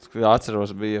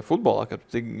 atceros, bija futbolā,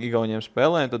 kad Igauniem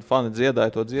spēlēja, tad fani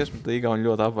dziedāja to dziesmu, tad Igauni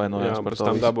ļoti apvainojās par to.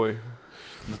 Jā, dabūja.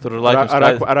 Tur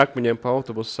ar akmeņiem pa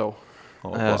autobusu savu.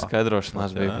 Jā,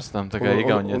 skaidrošanās bija pēc tam. Tā kā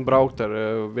Igauni... Un braukt ar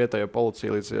vietējo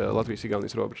policiju līdz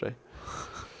Latvijas-Igaunijas robežai.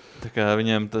 Tā kā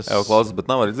viņiem tas... Jā, klausās, bet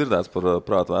nav arī dzirdēts par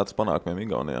prātu vētras panākumiem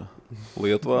Igaunijā.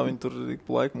 Lietuvā viņi tur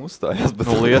pa laikam uzstājās. Bet...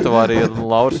 Lietuvā arī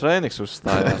Lauris Reiniks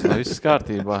uzstājās. Viss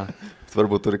kārtībā.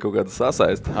 Varbūt tur ir kaut kāda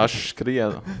sasaista. Aš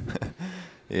skrienu.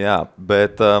 Jā,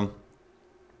 bet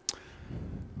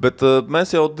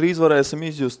mēs jau drīz varēsim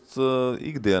izjust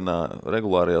ikdienā,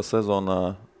 regulārajā sezonā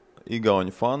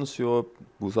Igauņu fanus, jo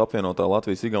būs apvienotā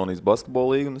Latvijas-Igaunijas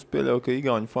basketbola līga, un es pieļauju, ka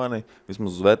Igauņu fani,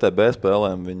 vismaz uz VTB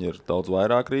spēlēm, viņi ir daudz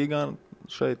vairāk Rīgā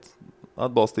šeit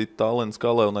atbalstīt Tallinas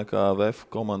Kaleu nekā VF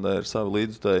komandai ir savi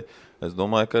līdzutēji. Es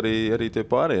domāju, ka arī tie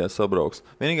pārējie sabrauks.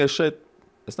 Vienīgais šeit,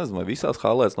 es nezinu, vai visās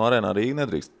hallēs no arēnā Rīga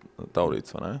nedrīkst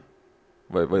taurīts, vai ne?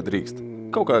 Vai drīkst?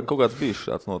 Kaut kāds bijis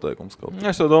šāds noteikums kaut kā.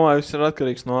 Es to domāju, viss ir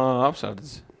atkarīgs no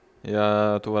apsardzes.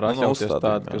 Ja tu vari atļauties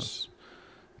tādu, kas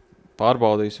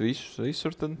pārbaudīs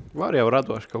visur, tad... Var jau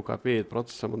radoši kaut kā pieiet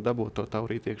procesam un dabūt to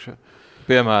taurīt iekšā.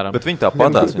 Piemēram. Bet viņi tā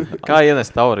padās. Kā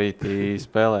ienest taurīti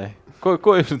spēlē?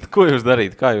 Ko jūs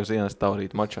darīt? Kā jūs ienest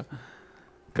taurīti mačā?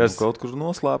 Kas... Kaut kur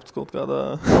noslēpts kaut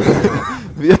kādā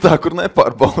vietā, kur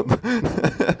nepārbauda.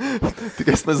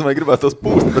 Tikai es nezinu, vai gribētu tos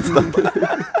pūst pēc tam.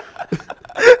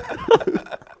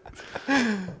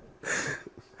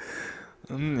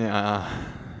 Jā,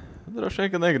 droši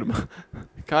vien, ka negribu.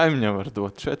 Kaimiņam var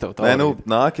dot, šeit tev tā. Nē,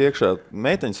 nāk iekšā.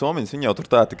 Meiteņu somiņas, viņa jau tur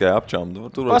tā tikai apčām.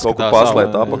 Tur var kaut ko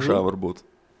paslēt apakšā varbūt.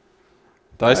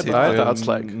 Taisīt, tā ir tā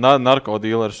atslēga.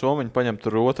 Narkodīleru somiņu, paņemt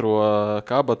tur otro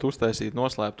kabatu, uztaisīt,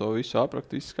 noslēpt to visu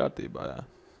aprakt, viss kārtībā, jā.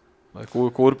 Vai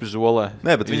kurpi zolē.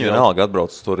 Nē, bet viņi vienalga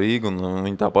atbrauc uz to Rīgu, un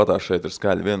viņi tāpatās šeit ir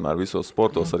skaļi vienmēr visos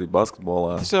sportos, arī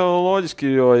basketbolā. Tas jau loģiski,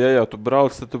 jo, ja jau tu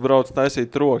brauc, tad tu brauc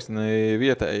taisīt troksni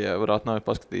vietējie, varētu nav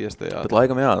paskatījies tajā. Bet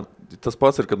laikam, jā, tas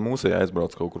pats ir, kad mūsējā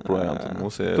aizbrauc kaut kur projām, tad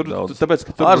mūsējā ir daudz. Tāpēc,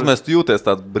 ka ārzemēs tu jūties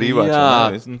tāds brīvāks.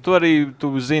 Jā, tu arī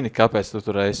tu zini, kāpēc tu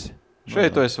tur esi.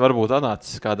 Šeit tu esi varbūt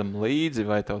atnācis kādam līdzi,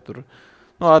 vai tev tur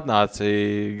atnāci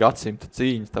gadsimta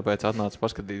cīņas, tāpēc atnācis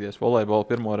paskatīties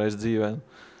volejbolu pirmo reizi dzīvē.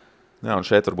 Jā, un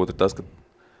šeit varbūt ir tas, ka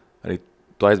arī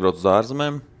tu aizbrauc uz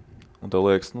ārzemēm, un tev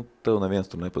liekas, tev neviens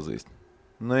tur nepazīst.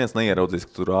 Neviens neieraudzīs,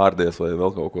 ka tur ārdies vai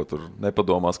vēl kaut ko tur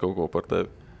nepadomās kaut ko par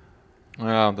tevi.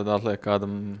 Jā, un tad atliek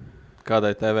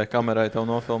kādai TV kamerai tev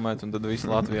nofilmēt, un tad visi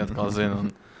Latvija atkal zina.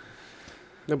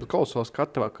 Bet kolosāls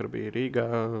skatu vakar bija Rīgā.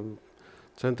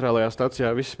 Centrālajā stacijā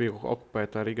viss bija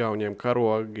okupēti ar Igauņiem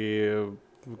karogi,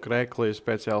 krekli,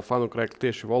 speciāli fanu krekli,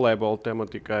 tieši volejbola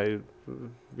tematikai.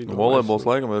 Volejbols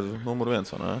laikam ir numur 1,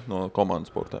 vai ne? No komandas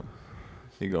sportiem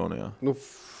Igaunijā.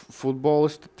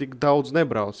 Futbolisti tik daudz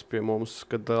nebrauc pie mums,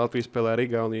 kad Latvija spēlē ar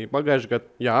Igauniju. Pagājušajā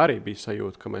gadā, jā, arī bija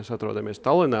sajūta, ka mēs atrodamies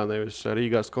Tallinā, nevis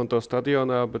Rīgās Konto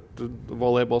stadionā, bet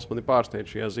volejbols mani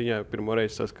pārsteidz šajā ziņā. Pirmo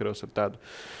reizi saskaros ar tādu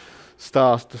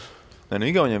stāstu.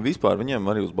 Igauniem vispār, viņiem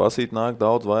arī uz basīti nāk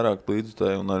daudz vairāk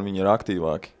līdzutēji, un arī viņi ir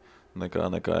aktīvāki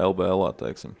nekā LBLā,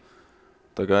 teiksim.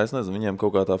 Tā kā es nezinu, viņiem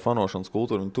kaut kā tā fanošanas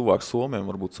kultūra, viņi tuvāk Somiem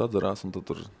varbūt sadzerās, un tad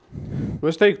tur...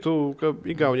 Es teiktu, ka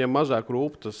Igauniem mazāk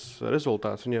rūp tas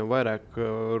rezultāts, viņiem vairāk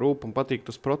rūp un patīk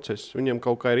tas process. Viņiem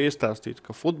kaut kā ir iestāstīts,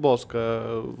 ka futbols, ka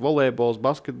volejbols,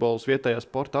 basketbols, vietējā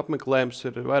sporta apmeklējums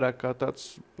ir vairāk kā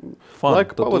tāds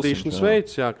laika pavadīšanas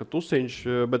veids, jā, ka tusiņš,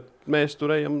 bet mēs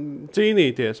tur ejam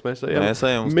cīnīties. Mēs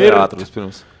ejam uz teātru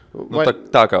vispirms.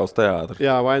 Tā kā uz teātri.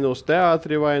 Jā, vai nu uz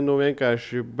teātri, vai nu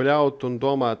vienkārši bļaut un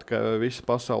domāt, ka visa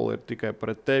pasaule ir tikai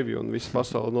pret tevi un visa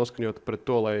pasaule noskaņota pret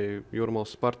to, lai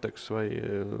Jūrmals Spartaks vai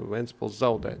Ventspils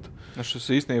zaudētu. Šis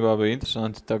īstenībā bija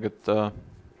interesanti. Tagad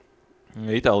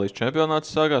Itālijas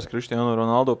čempionāts sākās, Cristiano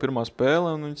Ronaldo pirmā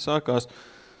spēle, un viņi sākās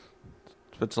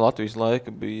pēc Latvijas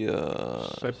laika bija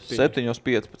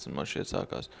 7:15 man šķiet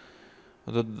sākās.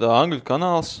 Un tad Angļu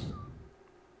kanāls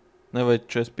vai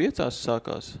 45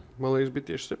 sākās? Man liekas, bija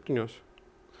tieši 7.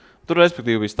 Tur,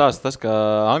 respektīvi, bija stāsts tas, ka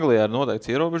Anglijā ir noteikts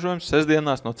ierobežojums.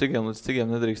 Sestdienās no cikiem līdz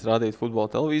cikiem nedrīkst rādīt futbola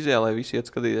televīzijā, lai visi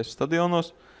iet skatīties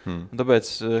stadionos.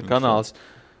 Tāpēc kanāls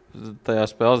tajā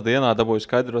spēles dienā dabūja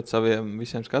skaidrot saviem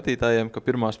visiem skatītājiem, ka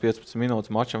pirmās 15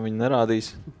 minūtes mačam viņi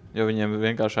nerādīs, jo viņiem ir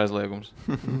vienkārši aizliegums.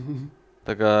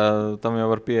 Tā kā tam jau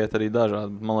var pieiet arī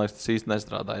dažādi. Man liekas, tas īsti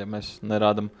nestrādā, ja mēs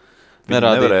nerādam. Viņi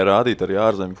nevarēja rādīt arī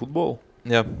ārzemju futbolu?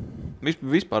 Jā,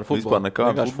 vispār futbolu. Vispār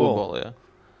nekādu futbolu, jā.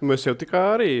 Mēs jau tikai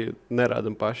arī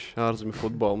nerādam paši ārzemju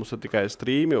futbolu. Mums ir tikai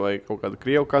strīmi vai kaut kāda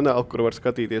Krievu kanāla, kur var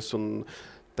skatīties, un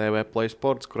TV Play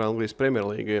Sports, kur Anglijas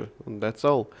Premjerlīga ir, un that's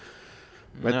all.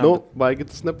 Bet, baigi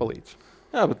tas nepalīdz.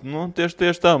 Jā, bet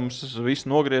tieši tā mums viss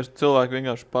nogriezt, cilvēki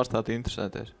vienkārši pārstāt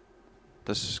interesēties.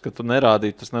 Tas, ka tu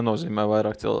nerādīji, tas nenozīmē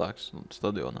vairāk cilvēkus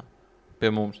stadionā. Pie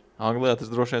mums. Anglijā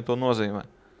tas droši vien to nozīmē.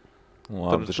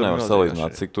 Labi, taču nevar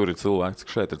salīdzināt, cik tur ir cilvēki,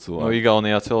 cik šeit ir cilvēki.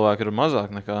 Igaunijā cilvēki ir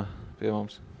mazāk nekā pie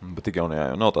mums. Bet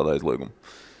Igaunijā jau nav tāda aizlieguma.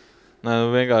 Nē,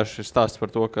 vienkārši stāsts par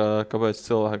to, kāpēc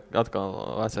cilvēki, atkal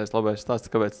vecais labais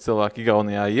stāsts, kāpēc cilvēki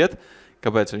Igaunijā iet,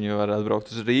 kāpēc viņi varētu braukt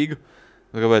uz Rīgu,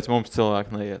 kāpēc mums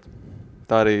cilvēki neiet.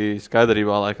 Tā arī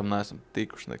skaidrībā laikam neesam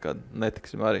tikuši nekad,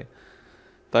 netiksim arī.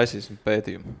 Taisīsim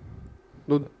pētījumu.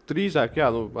 Drīzāk,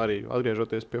 arī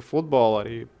atgriežoties pie futbola,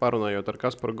 arī parunājot ar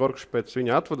Kasparu Gorkšu pēc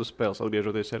viņa atvadu spēles,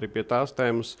 atgriežoties arī pie tās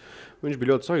tēmas, viņš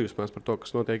bija ļoti sajūsmās par to,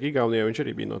 kas notiek Igaunijā. Viņš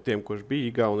arī bija no tiem, kurš bija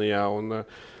Igaunijā un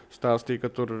stāstīja,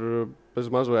 ka tur bez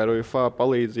mazvēru UEFA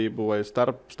palīdzību vai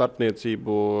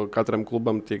starpniecību katram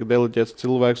klubam tiek deleģēts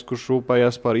cilvēks, kurš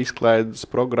rūpējas par izklaides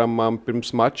programmām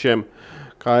pirms mačiem.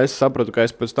 Kā es sapratu, ka es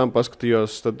pēc tam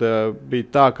paskatījos, tad bija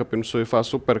tā, ka pirms UEFA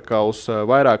superkausa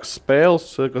vairākas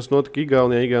spēles, kas notika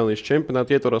Igaunijā, Igaunijas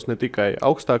čempionāta ietvaros, ne tikai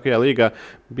augstākajā līgā,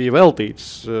 bija veltīts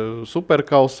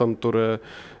superkausam. Tur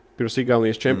pirms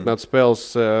Igaunijas čempionāta spēles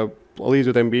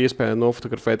līdzjūtiem bija iespēja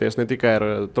nofotografēties ne tikai ar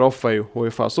trofeju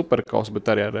UEFA superkausu,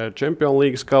 bet arī ar Čempionu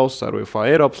līgas kausu, ar UEFA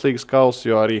Eiropas līgas kausu,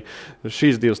 jo arī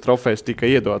šīs divas trofejas tika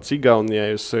iedotas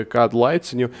Igaunijai uz kādu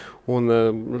laiciņu.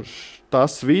 Un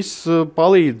tas viss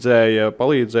palīdzēja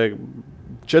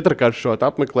četrkāršot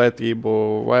apmeklētību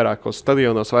vairākos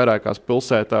stadionos, vairākās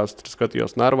pilsētās. Tur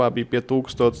skatījos, Narvā bija pie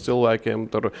 1000 cilvēkiem,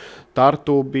 tur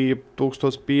Tartu bija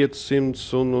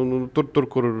 1500 un tur,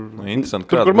 kur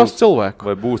maz cilvēku.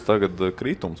 Vai būs tagad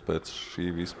kritums pēc šī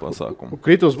visa pasākuma?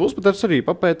 Kritums būs, bet es arī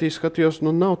papētīju, skatījos,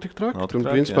 nav tik traki.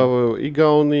 Principā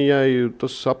Igaunijai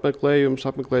tas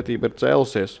apmeklētība ir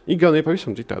cēlusies. Igaunija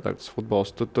pavisam citādāk tas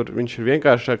futbols. Tur viņš ir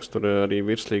vienkāršāks, tur arī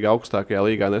virslīga augstākajā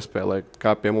līgā nespēlē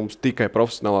kā pie mums tikai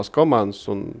profesionālās komandas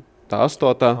un tā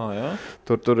 8.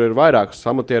 Tur ir vairākas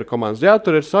amatieru komandas. Jā,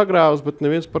 tur ir sagrāvs, bet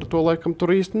neviens par to laikam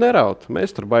tur īsti neraud.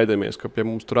 Mēs tur baidamies, ka pie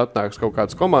mums tur atnāks kaut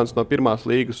kādas komandas no pirmās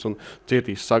līgas un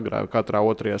cietīs sagrāvi katrā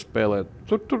otrajā spēlē.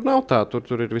 Tur nav tā.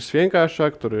 Tur ir viss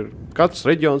vienkāršāk, tur ir katrs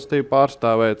reģions tevi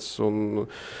pārstāvēts.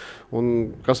 Un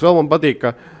kas vēl man patīk,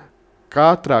 ka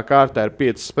katrā kārtā ir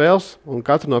 5 spēles un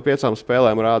katru no 5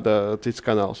 spēlēm rāda cits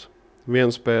kanāls.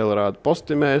 Vienu spēli rāda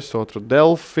Postimēs, otru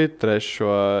Delfi, trešo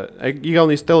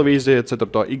Igaunijas televīzija,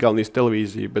 4. Igaunijas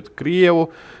televīzija, bet Krievu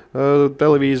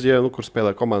televīzija, kur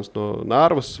spēlē komandas no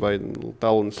Narvas vai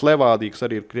Tallinas Levādī, kas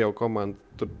arī ir Krievu komanda.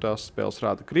 Tur tās spēles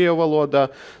rāda Krievu valodā,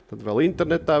 tad vēl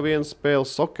internetā viena spēle,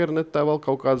 Sokernetā vēl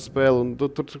kaut kāda spēle. Un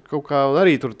tur kaut kā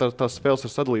arī tās spēles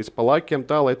ir sadalītas pa laikiem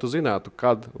tā, lai tu zinātu,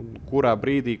 kad, kurā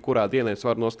brīdī, kurā dienā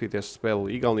var noskatīties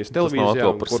spēli Igaunijas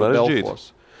televīzijā un kur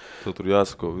Delfos. Tur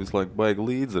jāsako visu laiku baigi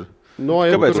līdzi.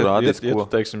 Kāpēc tu rādīs, ko?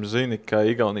 Teiksim, zini, ka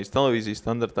Igaunijas televīzijas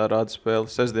standartā rāda spēli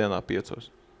sestdienā 5.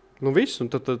 Viss, un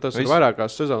tas ir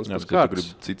vairākās sezonas pēc kārtas.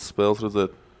 Tu gribi citas spēles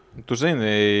redzēt? Tu zini,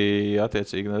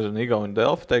 attiecīgi, Igauni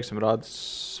Delfi, teiksim, rāda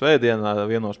svētdienā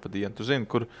 1 pa dienu. Tu zini,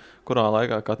 kurā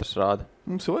laikā katrs rāda.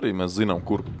 Mums jau arī mēs zinām,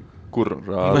 kur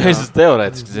rāda. Mēs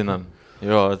teorētiski zinām,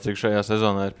 jo cik šajā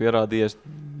sezonā ir pierādījies.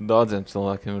 Daudziem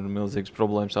cilvēkiem ir milzīgas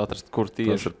problēmas atrast, kur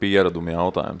tieši. Tas ir pieradumi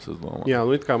jautājums, es domāju. Jā,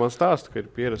 it kā man stāsta, ka ir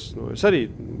pierasts. Es arī,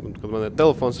 kad man ir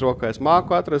telefons rokā, es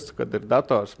māku atrast, kad ir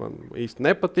dators. Man īsti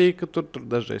nepatīk, ka tur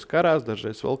dažreiz karās,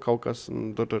 dažreiz vēl kaut kas.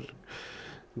 Tur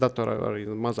datorā arī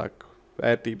mazāk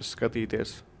ērtības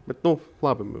skatīties. Bet,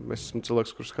 labi, es esmu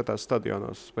cilvēks, kurš skatās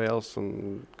stadionos spēles,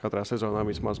 un katrā sezonā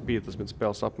vismaz 50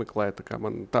 spēles apmeklē, tā kā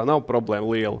man tā nav problēma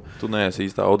liela. Tu neesi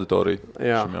īstā auditorija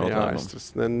šim jautājumam. Jā, es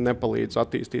nepalīdzu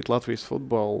attīstīt Latvijas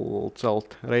futbolu,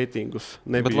 celt reitingus.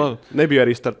 Nebija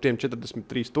arī starp tiem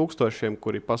 43,000,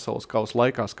 kuri pasaules kausa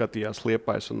laikā skatījās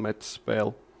Liepājas un Metas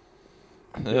spēli.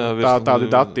 Jā,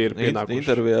 tādi dati ir pienākuši.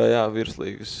 Intervijā,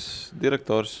 virslīgas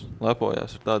direktors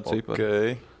lepojās ar tādu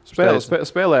ciparu.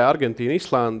 Spēlē Argentīna,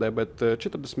 Islandē, bet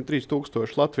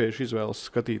 43,000 latviešu izvēlas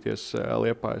skatīties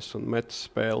Liepājas un Metas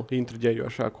spēli,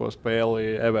 intriģējošāko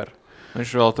spēli ever.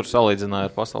 Viņš vēl tur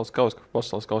salīdzināja ar pasaules kausu, ka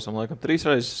pasaules kausam laikam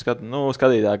 3 reizes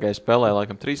skatītākais spēlē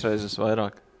laikam 3 reizes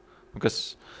vairāk.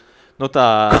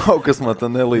 Kaut kas man tā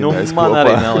nelīmējas man kopā.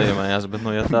 Arī nelīmējās, bet,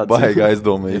 ja tāda baigi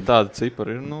aizdomīgi. Ja tāda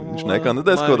cipara ir, viņš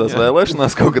nekandidēs kodās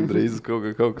vēlēšanās, kaut kad drīz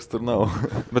kaut kas tur nav.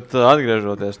 Bet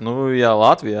atgriežoties, ja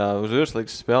Latvijā uz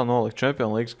virslīgas spēli nolikt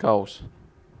Čempionu līgas kausu,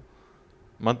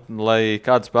 lai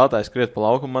kāds spēlētājs skriet pa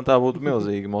laukumu, man tā būtu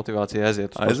milzīga motivācija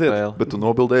aiziet uz to spēli. Bet tu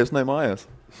nobildējies ne mājās.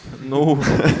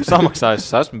 Samaksājis,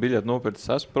 esmu biļeti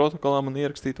nopircis, esmu protokolā man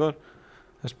ierakstīt var.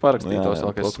 Es parakstītos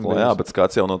vēl, ka esmu bijis. Jā, bet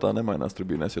skats jau no tā nemainās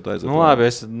tribīnēs, jo tā aiziet. Nu, labi,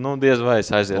 diez vai es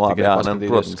aizietu tikai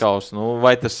paskatīties uz kausu. Nu,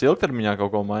 vai tas ilgtermiņā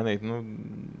kaut ko mainīt? Nu,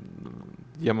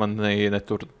 ja man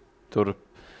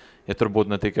ja tur būtu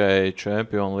ne tikai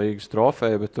Champions League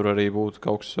trofeja, bet tur arī būtu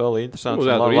kaut kas vēl interesants.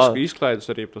 Tur izklaides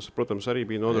arī, tas, protams, arī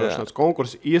bija nodrošināts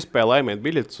konkurss, iespēja laimēt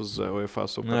biļetes uz UEFA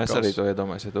Superkaus. Es arī to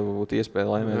iedomājos, ja tev būtu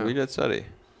iespēja laimēt biļetes arī.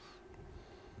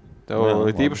 Tev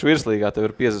tīpaši virslīgā tev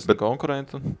ir 50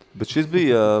 konkurenti. Bet šis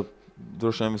bija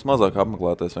droši vien vismazāk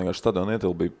apmeklētais, vienkārši stadiona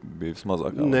ietilpa bija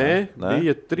vismazākā. Nē,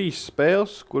 bija 3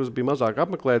 spēles, kuras bija mazāk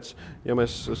apmeklētas. Ja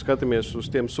mēs skatāmies uz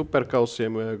tiem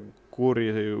Superkausiem,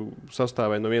 kuri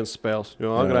sastāvēja no vienas spēles.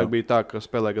 Jo agrāk bija tā, ka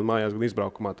spēlēja gan mājās, gan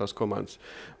izbraukumā tās komandas.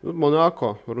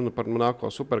 Monako, runa par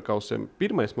Monako Superkausiem.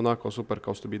 Pirmais Monako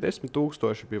Superkaus bija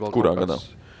 10,000. Bija vēl kurā gadā?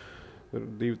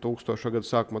 2000. gada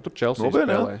sākumā. Tur Chelsea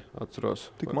spēlēja, atceros.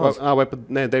 Tik maz? Vai pat,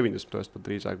 90. pat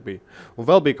drīzāk bija. Un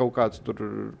vēl bija kaut kāds tur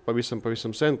pavisam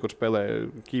sen, kur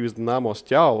spēlēja Kīvis Dinamo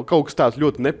Stjau. Kaut kas tāds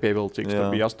ļoti nepievilcīgs. Tur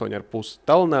bija 8,5.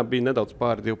 Tallinā bija nedaudz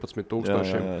pāri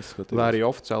 12,000. Vai arī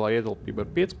oficiālā ietilpība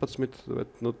ar 15.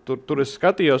 Bet, tur es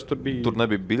skatījos, tur bija... Tur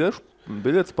nebija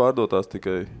biļetes pārdotās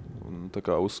tikai tā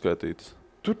kā uzskaitītas.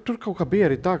 Tur kaut kā bija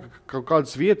arī tā, ka kaut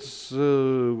kādas vietas,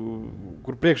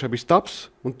 kur priekšā bija staps,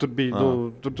 un tur bija,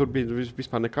 tur bija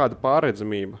vispār nekāda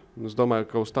pārredzamība. Es domāju,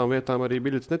 ka uz tām vietām arī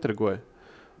biļetes netirgoja.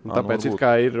 Un tāpēc it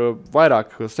kā ir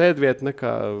vairāk sēdvietu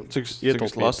nekā cik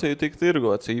es lasīju, tika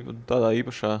tirgots tādā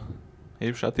īpašā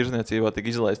tirzniecībā,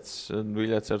 tika izlaists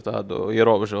biļetes ar tādu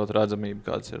ierobežotu redzamību,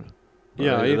 kāds ir.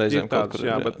 Jā, ir tāds,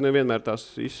 bet nevienmēr tās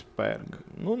izpērk.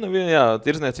 Nu,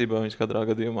 tirzniecībā viņas katrā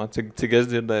gadījumā, cik es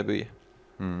dzirdēju, bija.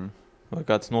 Vai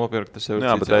kāds nopirkt, tas jau ir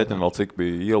cits. Jā, bet rēķina vēl cik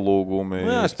bija ielūgumi.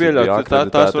 Jā, es pieļauju, ka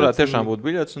tās varētu tiešām būt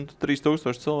biļetes, un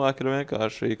 3000 cilvēki ir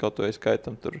vienkārši kaut to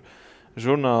skaitam. Tur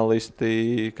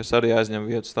žurnālisti, kas arī aizņem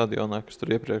vietu stadionā, kas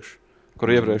tur iepriekš,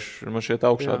 man šeit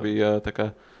augšā bija tā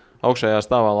kā augšējā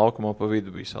stāvā laukumā pa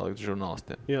vidu bija salikti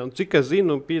žurnālistiem. Jā, un cik es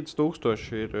zinu,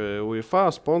 5000 ir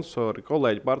UEFA sponsori,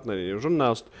 kolēģi, partneri,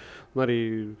 žurnālisti. Un arī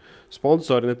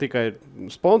sponsori, ne tikai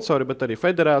sponsori, bet arī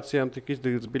federācijām tika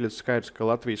izdalīts biļetes skaidrs, ka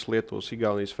Latvijas, Lietuvas,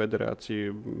 Igaunijas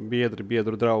federācija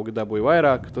biedru draugi dabūja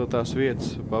vairāk tās vietas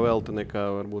pavelta nekā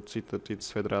varbūt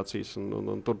citas federācijas,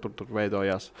 un tur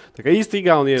veidojās. Tā kā īsti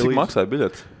Igaunija... Cik maksāja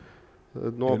biļetes?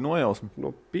 No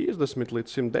 50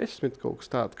 līdz 110 kaut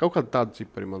kas tāds. Kaut kāda tāda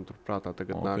cipari man tur prātā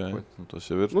tagad nāk. Tas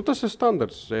jau ir. Tas ir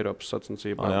standarts Eiropas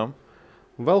sacensībā. Jā.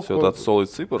 Tas jau tāds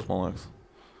solīts cipars, man liekas.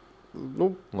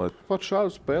 Pat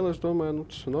šādu spēli, es domāju,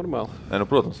 tas ir normāli.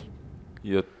 Protams,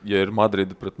 ja ir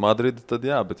Madrida pret Madridi, tad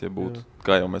jā, bet ja būtu,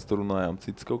 kā jau mēs tur runājām,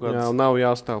 cits kaut kāds... Jā, nav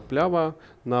jāstāv pļavā,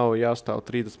 nav jāstāv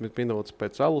 30 minūtes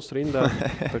pēc alus rindā,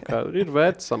 tā kā ir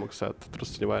vērts samaksāt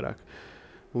drusciņu vairāk.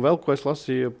 Un vēl, ko es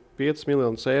lasīju, 5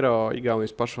 miljonus eiro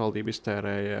Igaunijas pašvaldība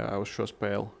iztērēja uz šo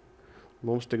spēli.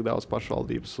 Mums tik daudz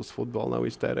pašvaldības uz futbolu nav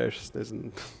iztērējušas,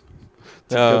 nezinu...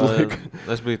 Jā,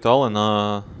 es biju Tallinā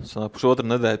pusotru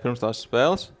nedēļu pirms tās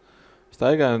spēles.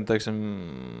 Staigāju,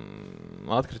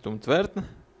 atkritumu tvertni.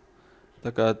 Tā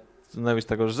kā nevis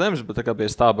tā kā uz zemes, bet tā kā pie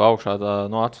stāba augšā tā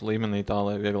no acu līmenī tā,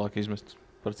 lai vieglāk izmest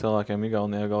par cilvēkiem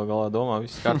Igaunijā galā domā.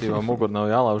 Viss kārtībā, mugur nav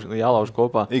jālauž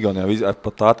kopā. Igaunijā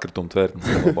pat tā atkritumu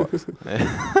tvertnes labāks.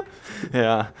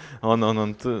 Jā, un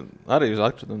arī uz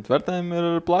atkritumu tvertēm ir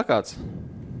plakāts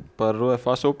par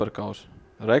UEFA Superkausu.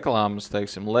 Reklāmas,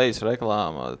 lejas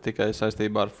reklāma tikai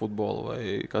saistībā ar futbolu vai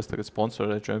kas tagad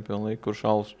sponsorē Champions League, kurš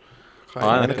alus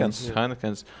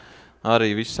Heinekens.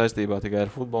 Arī viss saistībā tikai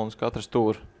ar futbolu un katrs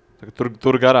tur.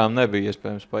 Tur garām nebija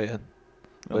iespējams paiet.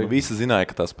 Visi zināja,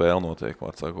 ka tā spēle notiek,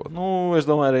 vārds sakot. Es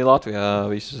domāju, arī Latvijā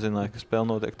visi zināja, ka spēle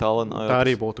notiek Tallinā. Tā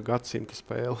arī būtu gadsimta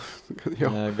spēle.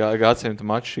 Gadsimta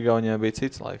mačs Igaunijā bija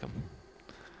cits laikam.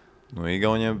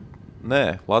 Igaunijam,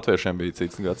 latviešiem bija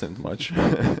cits gadsimta mačs.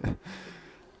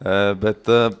 Bet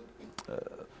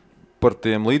par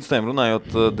tiem līdzstājiem runājot,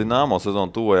 Dinamo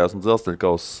sezonu tuvojās un Dzelzceļa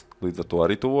kauss līdz ar to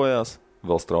arī tuvojās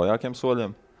vēl straujākiem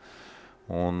soļiem.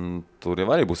 Un tur jau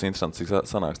arī būs interesanti, cik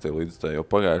sanāks tie līdzstāji, jo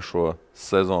pagājušo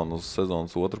sezonu uz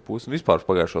sezonas otru pusi, un vispār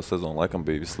pagājušo sezonu laikam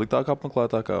bija vissliktāk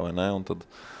apmeklētākā, vai ne? Un tad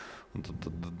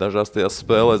dažās tajās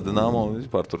spēlēs Dinamo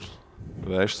vispār tur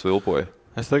vējš svilpoja.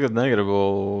 Es tagad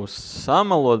negribu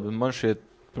samalot, bet man šķiet,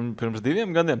 pirms 2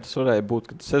 gadiem tas varēja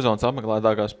būt, kad sezonas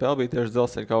apmeklētākā spēle bija tieši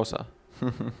Dzelzceļa kausā.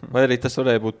 Vai arī tas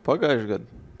varēja būt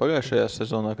pagājušajā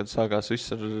sezonā, kad sākās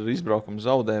viss ar izbraukumu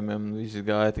zaudējumiem, visi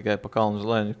gāja tikai pa kalnu uz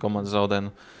leju, komandas zaudēja.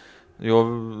 Jo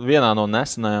vienā no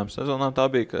nesenajām sezonām tā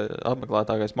bija, ka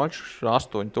apmeklētākais mačs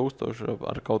 8000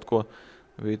 ar kaut ko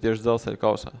bija tieši Dzelzceļa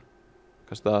kausā.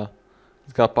 Kas tā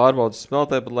kā pārbaudas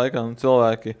spēlētāji, pat laikā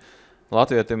cilvēki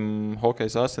Latvietim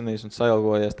hokejs asinīs un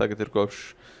sailgojies. Tagad ir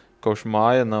kopš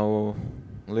māja nav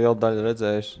liela daļa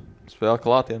redzējusi spēli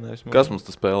klātienē. Kas mums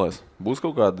te spēlēs? Būs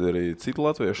kaut kādi arī citi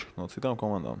latvieši no citām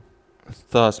komandām?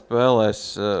 Tā spēlēs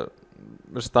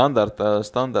standarta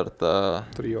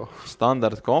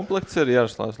komplekts ir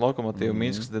Jaroslavs Lokomotīva,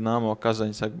 Minskas Dinamo,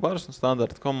 Kazaņas Akbars un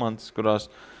standarta komandas, kurās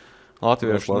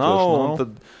latviešu nav. Un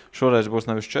tad šoreiz būs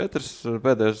nevis 4,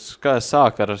 pēdējais, kā es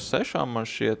sāku ar 6, man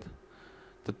šķiet.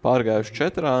 Tad pārgājuši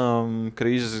 4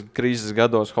 krīzes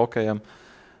gados hokejam.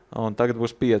 Un tagad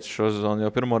būs 5 šo sezonu,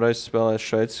 jo pirmo reizi spēlēs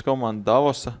Šveices komanda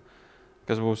Davosa,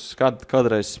 kas būs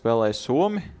kādreiz spēlēja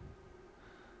Somi.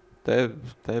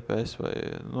 TPS vai,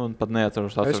 pat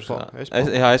neatceros.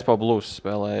 Espo Blues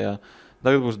spēlēja.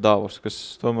 Tagad būs Davos,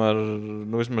 kas tomēr,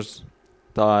 vismaz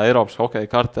tā Eiropas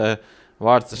hokeja kartē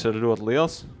vārds tas ir ļoti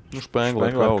liels. Spengler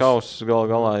kauss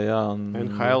galā, jā.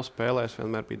 NHL spēlēs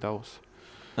vienmēr bija Davos.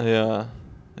 Jā.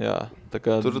 Tā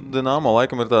kā... Tur Dinamo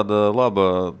laikam ir tāda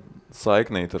laba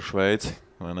saiknīta ar Šveici.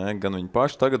 Vai ne? Gan viņi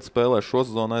paši tagad spēlē šo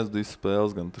sezonu aizdīs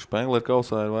spēles, gan Spengler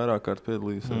kausā ir vairāk kārt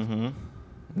piedalījusies.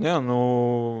 Jā,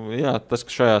 tas,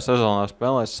 ka šajā sezonā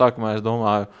spēlēs, sākumā es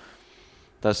domāju,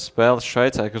 tas spēles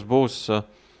Šveicē, kas būs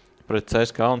pret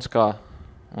CSKA un SKA.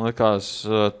 Un likās,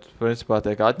 principā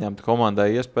tiek atņemta komandai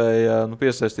iespēja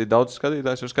piesaistīt daudz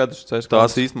skatītājus, jo skaidrs, CSKA.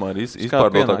 Tās īstenībā ir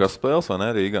izpārdotākās spēles, vai ne,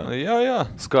 Rīgā? Jā.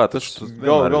 SKA, tas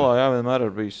galā vienmēr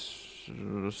ir bijis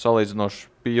salīdzinoši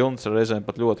pilns, reizēm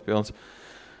pat ļoti pilns.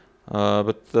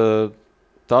 Bet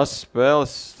tās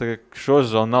spēles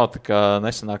šosezon nav tā kā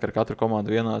nesanāk ar katru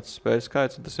komandu vienāds spēļu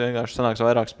skaits, un tas vienkārši sanāks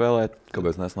vairāk spēlēt.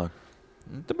 Kāpēc nesanāk?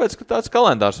 Tāpēc, ka tāds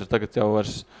kalendārs ir tagad jau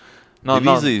vairs...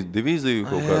 Divīziju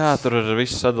kaut kāds. Jā, tur ir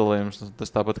viss sadalījums. Tas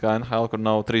tāpat kā NHL, kur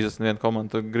nav 31 komanda,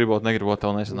 tu gribot, negribot,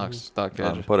 tev nesanāks. Tā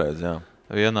kā ir pareizi, jā.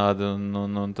 Vienādi,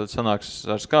 un tad sanāks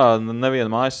ar SKA, neviena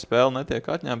mājas spēle netiek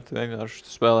atņemta, vienkārši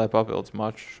spēlē papildus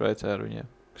maču Šveicē ar viņiem,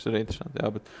 kas ir interesanti,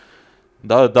 jā, bet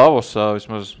Davosā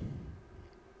vismaz,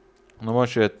 man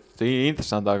šķiet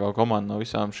interesantākā komanda no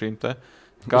visām šīm te.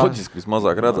 Loģiski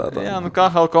vismazāk redzētā. Jā,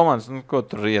 KHL komandas, ko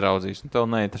tur ieraudzīs, tev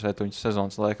neinteresē, tu viņas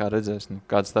sezonas laikā redzēs,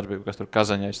 kāda starpība, kas tur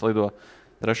Kazaņai slido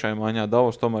 3. maiņā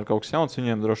Davos, tomēr kaut kas jauns,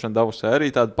 viņiem droši vien Davosē arī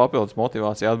tāda papildus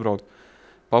motivācija atbraukt,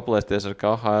 paplēsties ar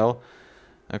KHL.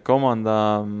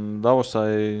 Komandām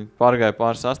Davosai pārgāja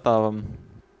pāri sastāvam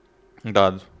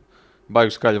tādu baigu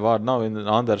skaļu vārdu nav.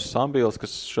 Anders Ambils,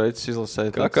 kas Šveices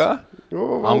izlasē. Kā?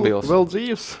 Ambils. Vēl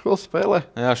dzīves, vēl spēlē.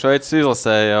 Jā, Šveices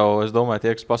izlasē jau, es domāju,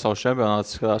 tie, kas pasaules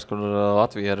čempionāts skatās, kur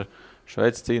Latvija ir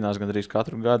Šveices cīnās gandrīz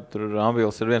katru gadu. Tur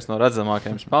Ambils ir viens no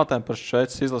redzamākajiem spēlētājiem par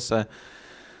Šveices izlasē.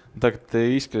 Tagad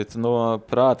izkrita no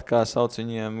prāta, kā sauc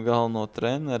viņiem galveno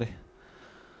treneri.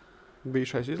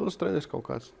 Bijušais izlases treneris kaut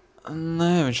kāds?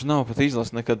 Nē, viņš nav pat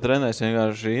izlases nekad trenējis.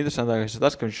 Vienkārši interesantākais ir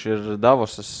tas, ka viņš ir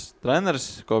Davosas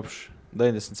treneris kopš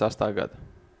 98. gada.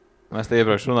 Mēs te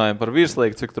iepriekš runājam par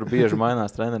virslīgu, cik tur bieži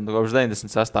mainās treneri. Kopš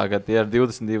 98. gada, tie ir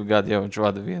 22 gadi, jau viņš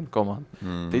vada vienu komandu.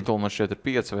 Tituli man šeit ir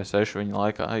 5 vai 6 viņa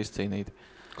laikā izcīnīti.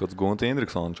 Kāds Gunta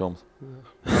Indriksona čoms?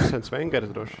 Arsens Vengers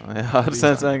droši. Jā,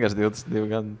 Arsens Vengers 22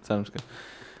 gadu. Cerams, ka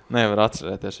nevar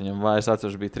atcerēties viņam. Vai es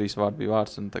atceros, bija 3 vārdi, bija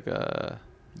vārds un tā kā...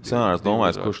 Senāk es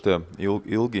domāju, kurš tie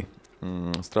ilgi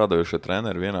strādājušie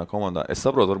treneri vienā komandā. Es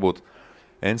saprotu, varbūt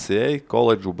NCAA,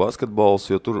 koledžu basketbols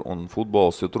un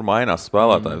futbols, jo tur mainās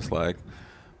spēlētāji visu laiku.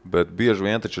 Bet bieži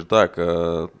vien taču ir tā, ka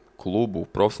klubu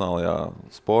profesionālajā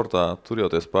sportā tur jau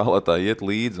tie spēlētāji iet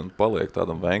līdzi un paliek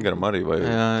tādam Wengeram arī vai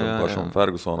pašam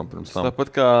Fergusonam pirms tam.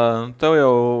 Tāpat kā tev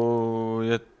jau,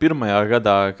 ja pirmajā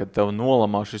gadā, kad tev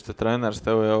nolamā šis treneris,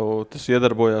 tev jau tas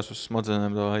iedarbojās uz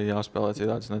smadzenēm, vai jāspēlē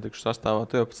citādi, es netikšu sastāvā.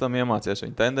 Tu jau pēc tam iemācies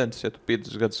viņa tendences, ja tu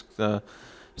 5 gadus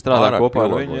strādā kopā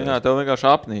ar viņu, tev vienkārši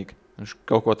apnīk. Viņš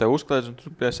kaut ko tev uzkliedz un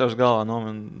tu pie sevis galvā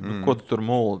ko tu tur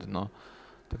muldi, no.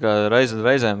 Tā kā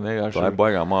reizēm vienkārši... Tā ir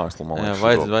baigā māksla, man liekas.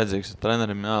 Jā, vajadzīgs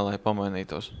trenerim, lai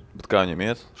pamainītos. Bet kā viņam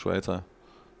iet Šveicē?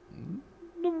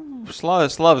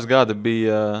 Slavas gadi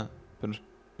bija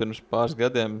pirms pāris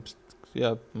gadiem,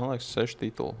 jā, man liekas, 6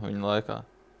 tituli viņa laikā.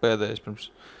 Pēdējais pirms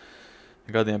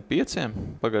gadiem 5,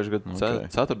 pagājuši gadu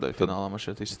 4. finālā man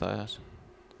šeit izstājās.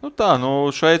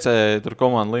 Šveicē tur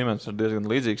komanda līmenis ir diezgan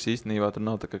līdzīgs īstenībā. Tur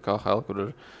nav tā kā KHL, kur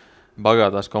ir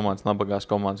bagātās komandas, nabagās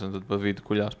komandas un tad pa vidu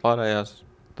kuļās pārējās.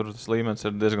 Tur tas līmenis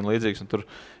ir diezgan līdzīgs un tur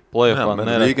play-offā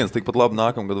nerad. Rīkens tikpat labi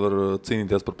nākamgad var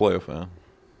cīnīties par play-offā,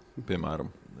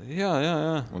 piemēram. Jā.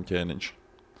 Un Ķēniņš.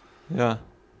 Jā.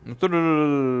 Tur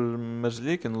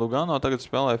Merzļīkina Lugano tagad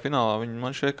spēlēja finālā. Viņi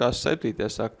man šeit kā 7.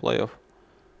 sāk play-off.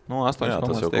 8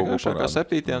 komandas tiek kā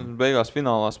 7. un beigās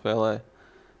finālā spēlēja.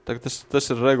 Tagad tas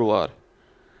ir regulāri.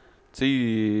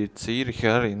 Cīrihi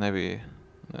arī nebija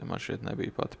Ne, man šeit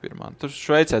nebija pati pirmā. Tur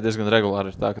Šveicē diezgan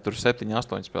regulāri ir tā, ka tur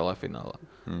 7-8 spēlē finālā.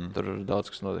 Tur ir daudz,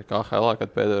 kas notiek KHL, kad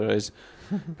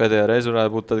pēdējā reize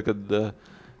varētu būt tad, kad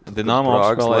Dinamo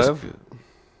spēlēs.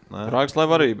 Prāgas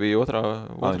Leva arī bija otrā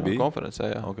konferencē.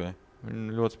 Jā. Okay. Viņa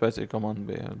ļoti spēcīga komanda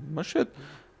bija. Man šeit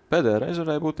pēdējā reize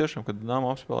varēja būt tiešām, kad Dinamo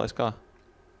apspēlēs kā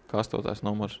 8.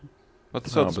 numurs. Bet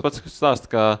tas pats stāsts,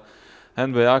 ka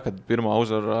NBA, kad pirmā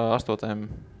uzvara 8.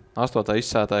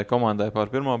 izsētāja komandai pār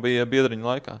pirmo bija Biedriņu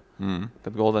laikā,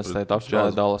 kad Golden State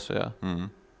apspēlēja Dallasu, jā.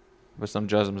 Pēc tam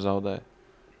Jazzam zaudēja.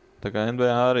 Tā kā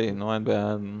NBA arī, NBA,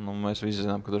 mēs visi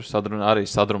zinām, ka tur arī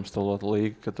sadrumstalota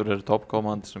līga, ka tur ir top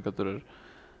komandas un ka tur ir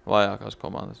vājākās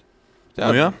komandas.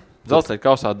 Jā. Dzelzceļa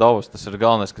kausā Davos, tas ir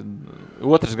galvenais,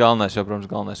 otrs galvenais, jo, protams,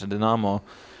 galvenais ir Dinamo.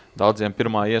 Daudziem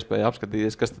pirmā iespēja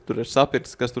apskatīties, kas tur ir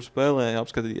sapirkts, kas tur spēlēja,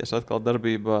 apskatīties atkal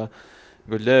darbībā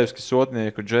Guļļevski,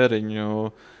 Sotnieku,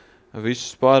 Džeriņu,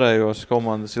 visus pārējos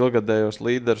komandas ilgadējos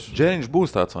līderus. Džeriņš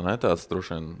būs tāds, vai ne? Tāds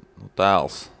droši vien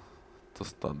tēls. Tas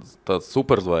tāds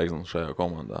superzvaigznes šajā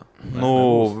komandā.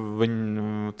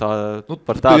 Viņi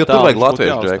par tādu tur vajag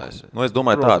latviešu džeku. Es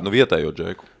domāju tādu, vietējo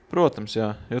džeku. Protams, jā.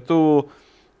 Jo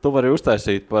tu vari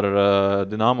uztaisīt par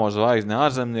Dinamo zvaigzni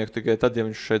ārzemnieku tikai tad, ja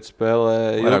viņš šeit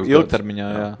spēlē ilgtermiņā.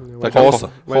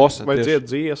 Vai dzied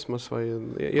dziesmas, vai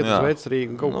iet uz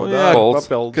vecrīgu, kaut ko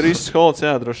papildus. Kristis Holts,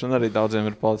 droši vien arī daudziem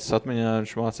ir palicis atmiņā.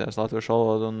 Viņš mācījās latviešu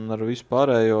valodu un ar visu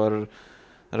pārējo, ar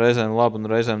reizēm labu un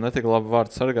reizēm netik labu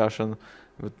vārdu sargāšanu.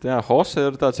 Bet, Hose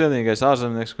ir tāds vienīgais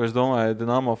ārzemnieks, ko es domāju,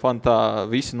 Dinamo fani tā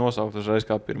visi nosaukt uzreiz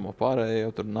kā pirmo pārējo,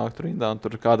 jo tur nāk rindā, un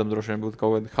tur kādam droši vien būtu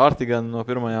kaut kāda Hartigan no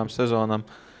pirmajām sezonām,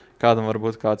 kādam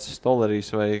varbūt kāds Stolerijs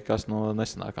vai kas no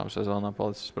nesenākām sezonām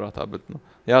palicis prātā, bet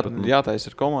jātais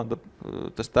ir komanda,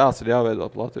 tas tēls ir jāveido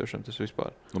latviešiem, tas vispār.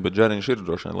 Bet Džeriņš ir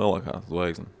droši vien lielākā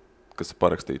zvaigzne, kas ir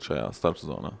parakstīta šajā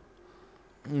starpsezonā.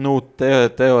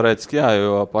 Teorētiski jā,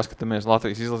 jo paskatāmies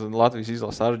Latvijas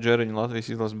izlase ar Džeriņu, Latvijas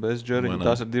izlase bez Džeriņu.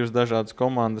 Tās ir divas dažādas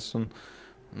komandas. Un,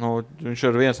 viņš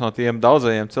ir viens no tiem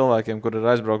daudzajiem cilvēkiem, kur ir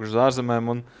aizbraukuši uz ārzemēm,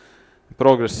 un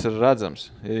progress ir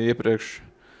redzams. Iepriekš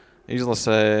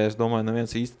izlasē, es domāju,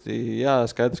 neviens īsti,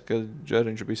 skaidrs, ka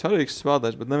Džeriņš bija svarīgs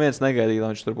spēlētājs, bet neviens negaidīja, lai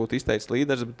viņš tur būtu izteikts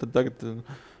līderis, bet tagad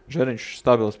Džeriņš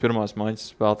stabils pirmās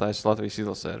maiņas spēlētājs Latvijas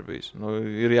izlasē ir bijis.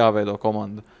 Ir jāveido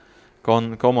komanda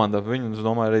viņu, es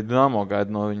domāju, arī Dinamo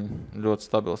gaida no viņa ļoti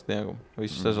stabila sniegumu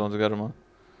visu sezonas garumā.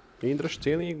 Indraši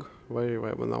cienīgu vai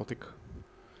nav tik?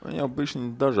 Viņi jau bišķiņi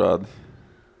dažādi.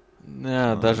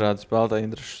 Jā, dažādi spēlētāji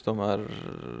Indrašs tomēr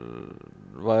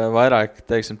vairāk,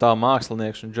 teiksim tā,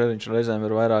 mākslinieks un Džeriņš reizēm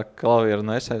ir vairāk klavieru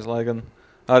nesējs, lai gan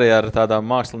arī ar tādām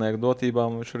mākslinieku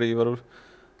dotībām viņš arī var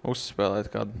uzspēlēt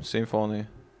kādu simfoniju.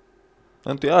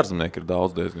 Tie ārzemnieki ir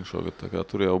daudz diezgan šogad, tā kā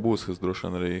tur jau būs, kas droši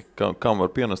vien arī, kam var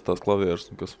pienest tās klavieras,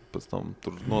 un kas pēc tam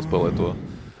tur nospēlē to.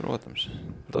 Protams.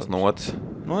 Tas notis.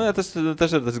 Tas ir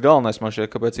tas galvenais man šeit,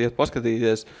 kāpēc iet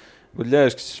paskatīties.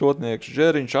 Guļļevskis, Sotnieks,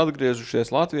 Džeriņš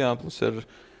atgriezušies Latvijā, plus ir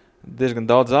diezgan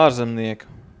daudz ārzemnieku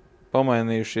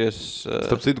pamainījušies.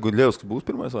 Starp citu, Guļļevskis būs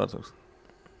pirmais vārdsargs?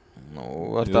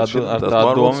 Ar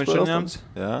tādu domu viņš ir ņemts.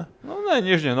 Jā?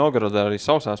 Nižņie Novgorodā arī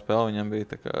sausā spēle viņam bija,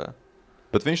 tā kā.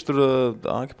 Bet viņš tur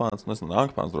Ankipāns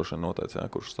droši vien noteica,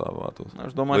 kurš stāv vārtos.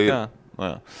 Es domāju, ka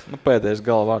jā. Pēdējais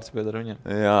gala vārds piedara viņam.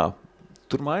 Jā.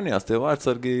 Tur mainījās tie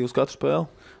vārdsargi uz katru spēli?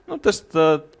 Tas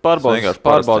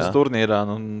pārbaudas turnīrā,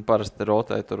 parasti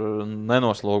rotē, tur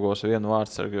nenoslogos vienu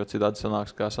vārdsargu, jo citādi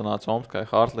sanāks, kā sanāca Omskai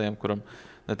Hartliem, kuram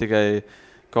ne tikai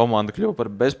komanda kļuva par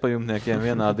bezpajumtniekiem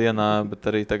vienā dienā, bet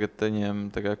arī tagad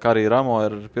viņiem, Karī Ramo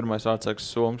ir pirmais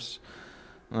vārdsargs Soms.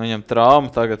 Viņam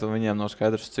trauma tagad, un viņiem nav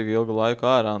skaidrs, cik ilgu laiku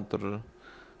ārā. Tur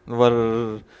var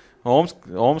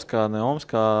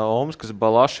Omskas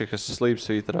Balašikas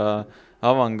slīpsvītrā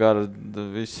avangarda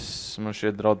viss man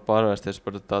šeit draud pārvērsties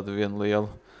par tādu vienu lielu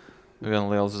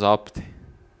zapti.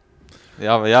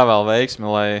 Jāvēl veiksmi,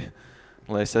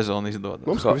 lai sezonu izdodas.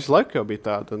 Mums visu laiku jau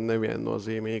bija tāda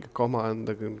neviennozīmīga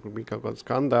komanda, gan bija kaut kāda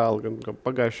skandāla, gan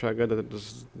pagājušā gada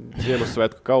tas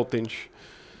Ziemassvētku kautiņš.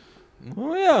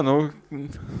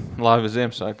 Labi,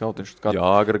 Ziemassvētku kautiņš.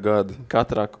 Jāgra gadi.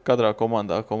 Katrā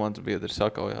komandas biedri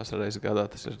sakaujās reizi gadā.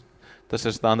 Tas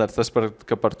ir standarts. Tas,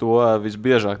 ka par to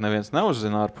visbiežāk neviens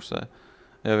neuzzina ārpusē.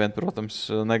 Ja vien, protams,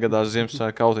 negadās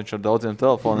Ziemassvētku kautiņš ar daudziem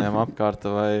telefoniem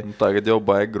apkārta. Tagad jau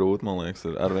baigi grūti, man liekas,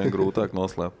 ir arvien grūtāk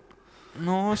noslēpt.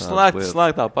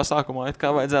 Slēgtā pasākumā it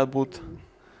kā vajadzētu būt.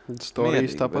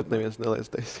 Storijas tāpat neviens neliec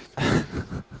taisīt.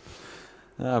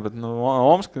 Jā, bet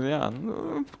Omska,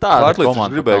 tāda komanda.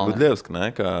 Es gribēju Guļļevski,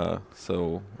 kā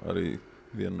sev arī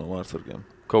vienu no vārdsargiem.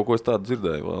 Kaut ko es tādu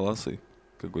dzirdēju vai lasīju,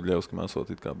 ka Guļļevski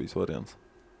esot it kā bijis variants.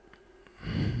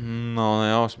 Nav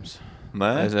nejausmas.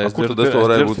 Nē? Kur tad es to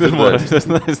varēju būt dzirdējis?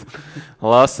 Es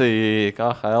lasīju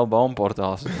KHL baumu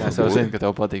portāls. Es jau zinu, ka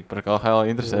tev patīk par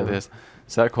KHL interesēties.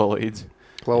 Seko līdzi.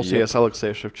 Klausies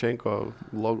Aleksēja Ševčenko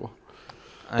logo.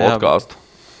 Podcastu.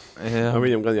 Jā.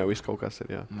 Viņam gan jau viss kaut kas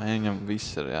ir, jā. Viņam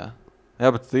viss ir, jā. Jā,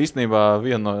 bet īstenībā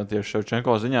viena no tieši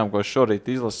Ševčenko ziņām, ko es šorīt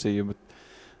izlasīju,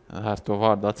 bet ar to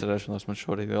vārdu atcerēšanos man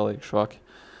šorīt galīgi švaki.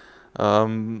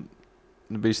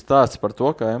 Bija stāsts par to,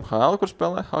 ka MHL, kur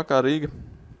spēlē HK Rīga,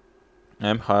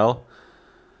 MHL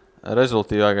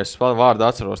rezultīvākais vārdu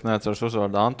atceros, neatceros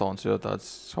uzvārdu Antons, jo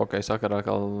tāds hokeja sakarā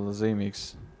kā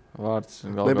zīmīgs vārds.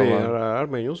 Nebija ar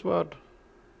armēņu uzvārdu?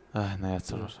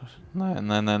 Neatceros.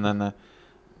 Nē.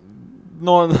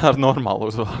 No, ar normālu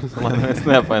uzvārdu, lai neviens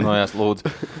neapvainojās, lūdzu.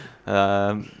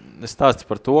 Stāsts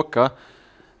par to, ka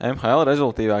MHL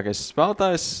rezultīvākais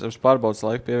spēlētājs uz pārbaudas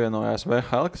laiku pievienojās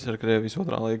VHL, kas ir Krievijas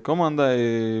otrā līga komandai,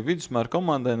 vidusmēra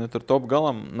komandai, ne tur top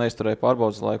galam, neizturēja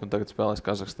pārbaudas laiku un tagad spēlēs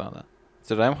Kazahstānā.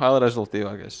 Tas ir MHL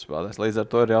rezultīvākais spēlētājs. Līdz ar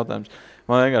to ir jautājums.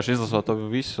 Man vienkārši izlasot to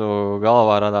visu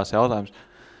galvā radās jautājums.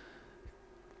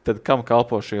 Tad kam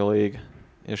kalpo šī līga?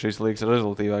 Ja šīs līgas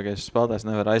rezultīvākais spēlētājs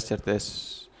nevar aizķerties,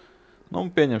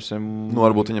 pieņemsim...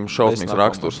 varbūt viņam šausmīgs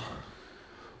raksturs.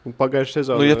 Un pagājušajā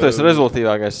sezonā... ja tu esi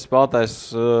rezultīvākais spēlētājs,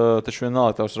 taču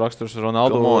vienalga tavs raksturs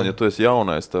Ronaldo... Ja tu esi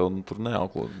jaunais, tev tur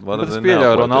neauklo. Bet es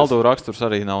pieļauju, Ronaldo raksturs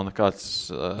arī nav nekāds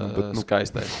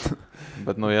skaistais.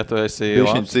 Bet, ja tu esi...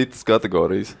 Viņam citas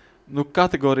kategorijas.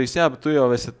 Kategorijas, jā, bet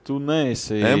tu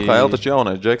neesi... MHL taču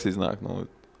jaunais džeks iznāk.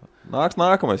 Nāks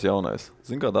nākamais jaunais.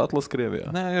 Zini, kāda atlas Krievijā?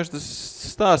 Nē, tas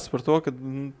stāsts par to, ka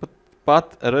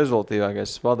pat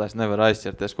rezultīvākais spēlētājs nevar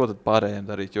aizķerties. Ko tad pārējiem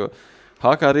darīt? Jo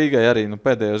HK Rīgai arī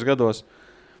pēdējos gados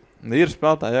ir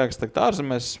spēlētāji, kas tagad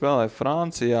ārzemēs spēlē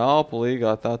Francijā, Alpu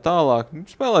līgā, tā tālāk.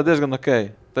 Spēlē diezgan ok.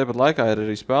 Tāpat laikā ir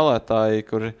arī spēlētāji,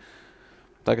 kuri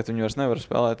tagad viņi vairs nevar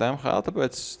spēlēt MHL,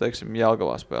 tāpēc, teiksim,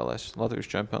 Jelgavā spēlēs Latvijas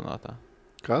čempionātā.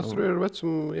 Kāds tur ir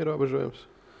vecuma ierobežojums?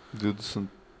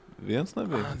 21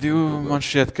 nebija? Man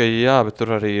šķiet, ka jā, bet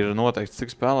tur arī ir noteikts,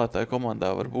 cik spēlētāji komandā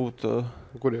var būt.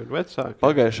 Kur ir vecāki?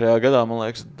 Pagājušajā gadā, man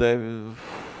liekas,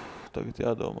 tagad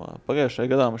jādomā. Pagājušajā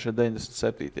gadā man šie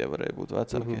 97. varēja būt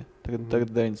vecākie.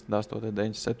 Tagad 98.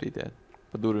 97.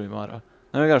 pa durvīm ārā.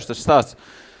 Vienkārši tas stāsts.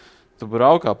 Tu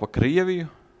braukā pa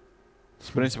Krieviju.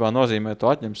 Tas principā nozīmē,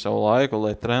 tu atņem savu laiku,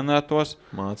 lai trenētos.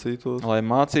 Lai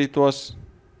mācītos.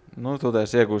 Tu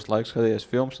tās iegūst laiku,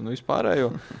 skatījies filmas un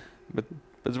vispārējo. Bet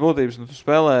pēc būtības, tu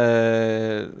spēlē,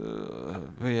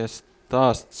 bija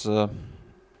stāsts,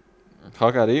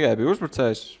 HK Rīgai bija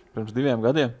uzbrucējs pirms 2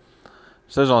 gadiem.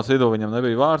 Sezonas vidū viņam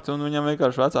nebija vārti, un viņam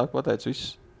vienkārši vecāki pateica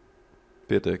viss.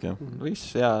 Pietiek, jā.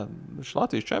 Viss, jā. Viņš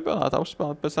Latvijas čempionātā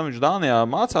uzspēlē, pēc tam viņš Dānijā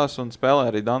mācās un spēlē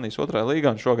arī Dānijas otrajā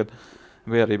līgā, un šogad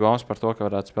bija arī baumas par to, ka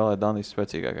varētu spēlēt Dānijas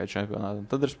spēcīgākajā čempionātā. Un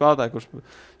tad ir spēlētāji, kurš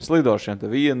slido šiem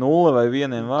 1-0 vai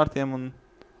 1 vārtiem, un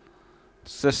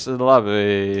tas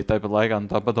labi tāpat laikā,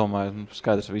 tā padomāju,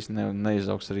 skaidrs, visi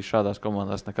neizaugs arī šādās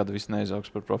komandās, nekad visi neizaugs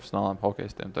par profesionāliem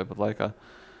hokejistiem. Tāpat laikā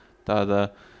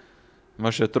tāda,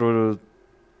 man šeit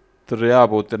tur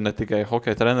jābūt ir ne tikai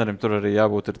hokeja trenerim, tur arī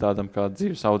jābūt ir tādam kā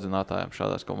dzīves audzinātājiem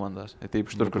šādās komandās. Ir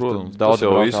tīpaši tur, kur protams, daudz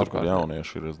jau visur, kur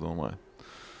jaunieši ir, es domāju.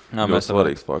 Ļoti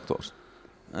svarīgs faktors.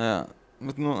 Jā,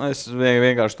 bet es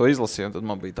vienkārši to izlasīju, un tad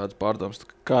man bija tāds pārdoms,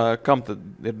 kam tad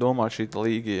ir domāt šī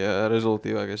līga, ja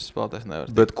rezultīvākais spēlētājs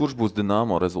nevar. Bet kurš būs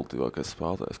Dinamo rezultīvākais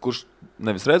spēlētājs? Kurš,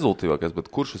 nevis rezultīvākais,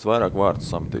 bet kurš visvairāk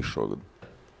vārtus sametīs šogad?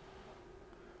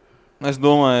 Es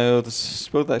domāju, tas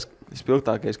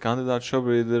spilgtākais kandidāts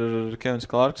šobrīd ir Kevins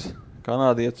Clarks,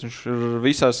 kanādietis. Viņš ir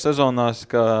visās sezonās,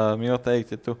 kā jau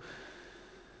teikt,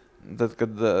 tad,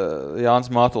 kad Jānis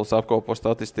Mātuls apkopo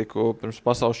statistiku pirms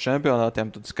pasaules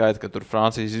čempionātiem, tad skaita, ka tur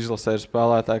Francijas izlasē ir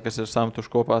spēlētāji, kas ir sametuši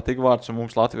kopā tik vārds, un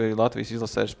mums Latvijas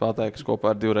izlasē ir spēlētāji, kas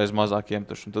kopā ir 2 reizes mazāk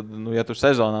iemetuši. Tad, ja tu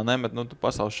sezonā nemet, tu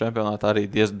pasaules čempionātā arī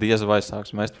diez vai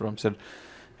sāks mest. Protams,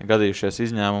 ir gadījušies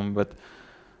izņēmumi, bet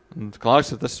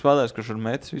Klārks ir tas spēlētājs, kurš ir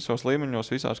metis visos līmeņos,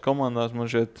 visās komandās. Man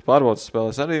šķiet, pārbaudas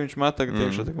spēlēs arī viņš met tagad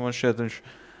iekšā. Man šķiet,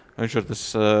 viņš ir tas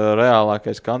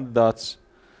reālākais kandidāts.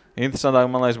 Interesantāk,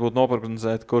 man liekas, būtu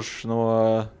noprognozēt, kurš no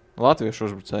latviešu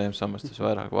uzbrucējiem samestas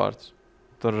vairāk vārtus.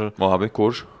 Labi,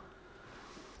 kurš?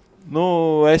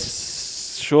 Es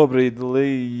šobrīd,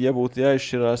 ja būtu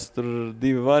jāizšķirās, tur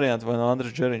 2 varianti, vai no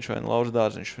Andris Džeriņš, vai no Lauris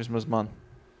Dārziņš, vismaz man.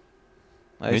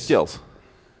 Miķels?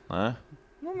 Nē?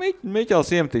 Miķels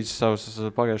iemetīts savus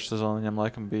pagājušas sezonu, viņam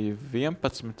laikam bija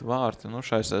 11 vārti,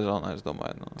 šai sezonā, es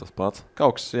domāju. Tas pats?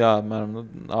 Kaut kas, jā, mēram,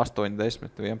 8,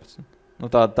 10, 11.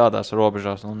 Tādās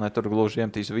robežās, ne tur gluži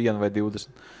iemetīs 1 vai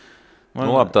 20.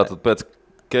 Labi, tātad pēc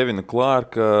Kevina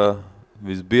Clarka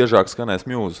visbiežāk skanēs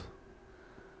Muse.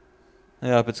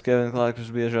 Jā, pēc Kevina Clarka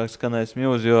biežāk skanējis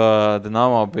Muse, jo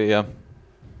Dinamo bija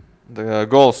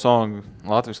goal song,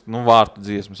 latviski, vārtu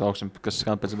dziesmas augšam, kas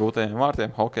skan pēc gūtajiem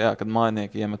vārtiem hokejā, kad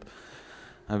mājinieki iemet.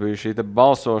 Bija šī te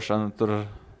balsošana, tur,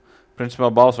 principā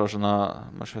balsošanā,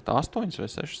 man šeit 8 vai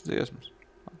 6 dziesmas.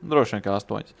 Droši vien kā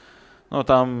 8. No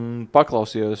tām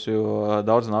paklausījos, jo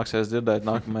daudz nāksies dzirdēt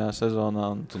nākamajā sezonā.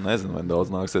 Tu nezini, vai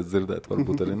daudz nāksies dzirdēt,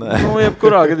 varbūt arī nē.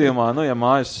 Jebkurā gadījumā, ja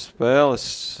mājas spēles,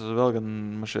 vēl gan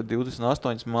man šeit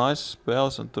 28 mājas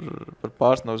spēles, un tur par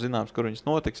pāris nav zināms, kur viņas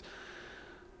notiks.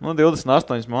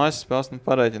 28 mājas spēles,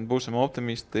 pareiķini, būsim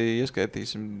optimisti,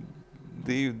 ieskaitīsim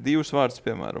divus vārdus,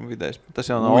 piemēram, vidējs. Tas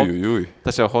jau nav,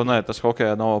 tas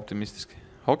hokejā nav optimistiski.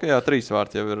 Hokejā 3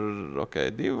 vārti jau ir,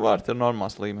 2 vārti ir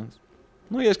normāls līmenis.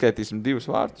 Ieskaitīsim 2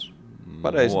 vārdus.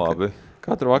 Pareizi. Labi.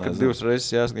 Katru vakaru 2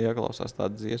 reizes jāklausās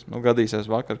tāda dziesma. Gadīsies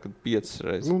vakar, kad 5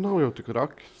 reizes. Nav jau tik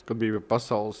raki, kad bija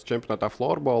pasaules čempionātā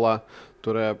florbolā.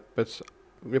 Tur pēc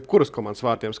jebkuras komandas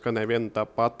vārtiem skanēja viena tā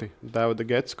pati Davida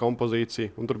Gets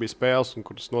kompozīcija. Un tur bija spēles,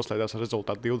 kuras noslēdzās ar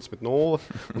rezultātu 20-0.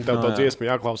 Un tev tā dziesma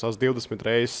jāklausās 20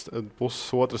 reizes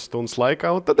pusotras stundas laikā,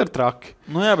 un tad ir traki.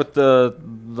 Jā, bet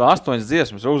 8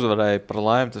 dziesmas uzvarēja par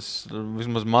laimi. Tas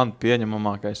vismaz man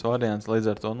pieņemamākais variants.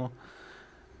 Līdz ar to,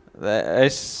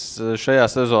 es šajā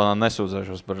sezonā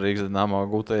nesūdzēšos par Rīgas Dinamo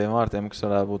gūtajiem vārtiem, kas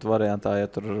varētu būt variantā, ja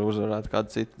tur uzvarētu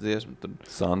kāda cita dziesma.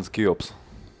 Sandis Kijops.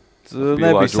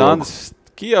 Nebija Sandis.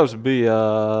 Kijavs bija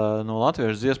no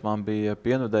latviešu dziesmām bija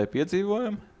Pienvedēja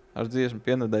piedzīvojumi, ar dziesmu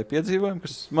Pienvedēja piedzīvojumi,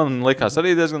 kas man likās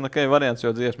arī diezgan variants,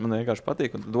 jo dziesma man vienkārši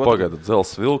patīk. Pagaida,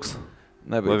 Dzels Vilks?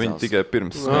 Nebija vai viņi tikai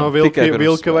pirms?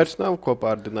 Vilka vairs nav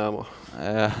kopā ar Dinamo.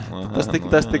 Jā,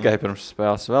 tas tikai pirms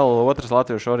spēles. Vēl otrs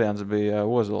latviešu variants bija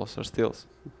Ozols ar Stils.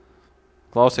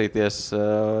 Klausīties.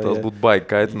 Tas būtu baigi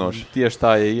kaitinoši. Tieši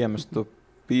tā, ja iemestu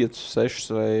 5, 6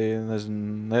 vai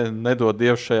nedod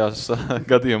Dievs šajās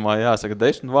gadījumā jāsaka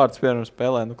 10 vārdus pirms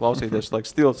spēlē, klausīties,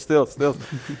 stils.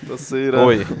 Tas ir...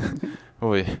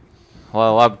 Uj.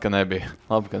 Labi, ka nebija.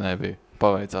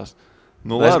 Paveicās.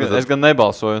 Es gan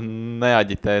nebalsoju,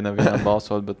 neaģitēju nevienam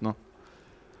balsot, bet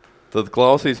Tad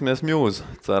klausīsimies Muse,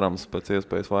 cerams, pēc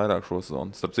iespējas vairāk šo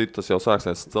sezonu. Starp citu, tas jau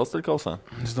sāksies Dzelzceļkausā?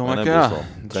 Es domāju, ka jā.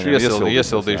 Šī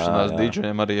iesildīšanās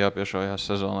dīdžiem arī jāpiešojās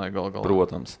sezonai galā.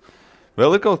 Protams.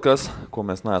 Vēl ir kaut kas, ko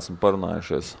mēs neesam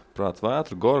parunājušies. Prāts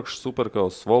vētra, Gorkšs,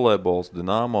 Superkaus, volejbols,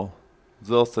 Dinamo,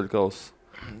 Dzelzceļkaus.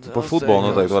 Par futbolu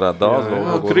noteikti varētu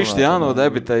daudz. Kristiāno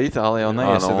debitē Itālijā jau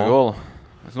neiesiet golu.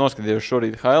 Es noskatījos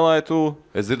šorīt highlightu.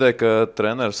 Es dzirdēju, ka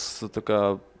treneris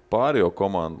pārējo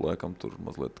komandu laikam tur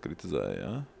mazliet kritizēja,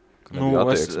 jā?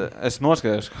 Es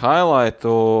noskatījos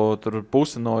highlightu, tur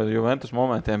puse no Juventus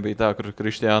momentiem bija tā, kur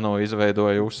Kristiāno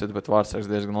izveidoja uzsit, bet vārdsargs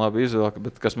diezgan labi izvilka,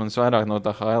 bet kas man vairāk no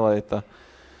tā highlighta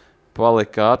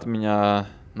palika atmiņā,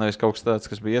 nevis kaut kas tāds,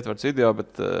 kas bija ietverts video,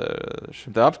 bet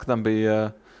šim te apskatam bija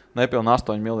nepilni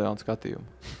 8 miljonu skatījumu.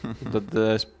 Tad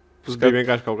es Tas bija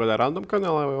vienkārši kaut kādā random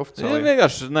kanālā vai oficiāli?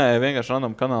 Vienkārši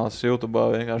random kanāls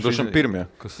YouTube'ā. Droši pirmie,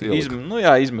 kas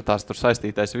izmetās tur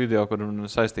saistītais video, kur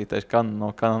saistītais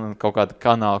no kaut kāda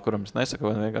kanāla, kuram es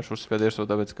nesaku, vai vienkārši uzspied iesūt,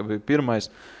 tāpēc, ka bija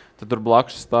pirmais. Tad tur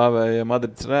blakus stāvēja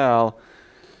Madrids Reāli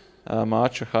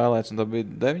maču highlights, un tad bija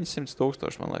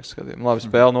 900,000, man liekas, skatījumi. Labi,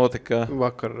 spēle notika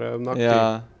vakar naktī. Jā,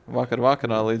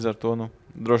 vakarā, līdz ar to,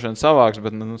 droši vien savāks,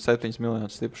 bet 7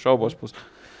 miljonus stipri šaubos pusi.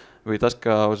 Bija tas,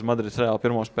 ka uz Madrides Reāli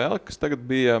pirmo spēli, kas tagad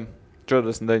bija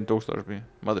 49,000 bija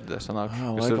Madridē sanākuši.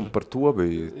 Laikam par to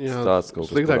bija tāds kaut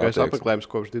kas. Sliktākais apmeklējums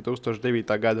kopš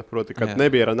 2009. gada, proti, kad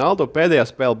nebija Ronaldo. Pēdējā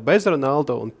spēle bez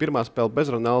Ronaldo un pirmā spēle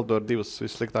bez Ronaldo ir 2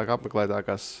 vissliktāk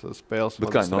apmeklētākās spēles. Bet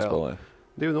kā viņi nospēlēja?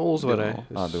 2-0 uzvarēja.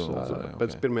 2-0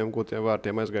 pēc pirmiem gūtiem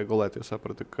vārtiem aizgāja golēt, jo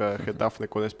sapratu, ka Hetafe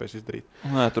neko nespēs izdarīt.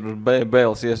 Tur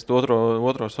Bēles iest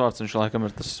otros vārds, viņš laikam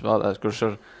ir tas spēlētājs, kurš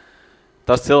ar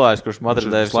tas cilvēks, kurš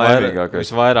Madridē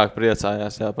visvairāk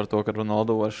priecājās par to, ka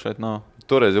Ronaldo vairs šeit nav.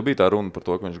 Toreiz jau bija tā runa par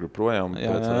to, ka viņš grib projām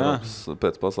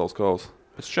pēc pasaules kausa.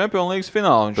 Pēc Champions League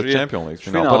fināla. Viņš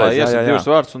finālā iesaka 2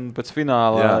 vārdus un pēc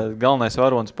finālā galvenais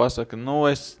varonis pasaka,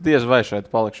 es diez vai šeit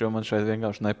palikšu, jo man šeit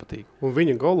vienkārši nepatīk. Un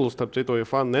viņa golus, starp citu, jo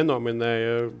fani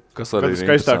nenominēja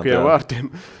skaistākajiem vārtiem.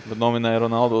 Bet nominēja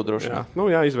Ronaldo droši.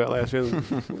 Jā, izvēlējās vienu.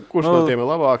 Kurš no tiem ir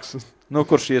labāks?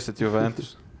 Kurš iesit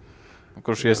Juventus?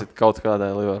 Kurš iesit kaut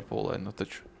kādai Liverpoolai,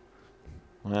 taču.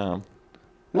 Jā.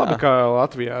 Labi, kā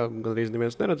Latvijā gandrīz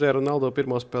neviens neredzēja Ronaldo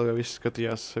pirmo spēli, jo visi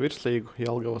skatījās virslīgu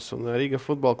Jelgavas un Rīga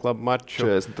futbola klubu maču.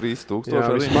 43,000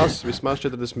 jā, vismaz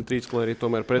 43, ko arī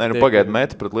tomēr pretinieki. Pagaid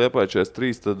meti pret Liepāju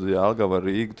 43, tad Jelgava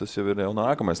Rīga, tas jau ir jau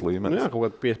nākamais līmenis. Jā,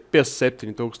 kaut kā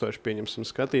 57,000 pieņemsim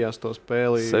skatījās to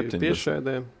spēli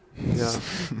tiešraidē.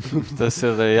 Tas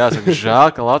ir jāsaka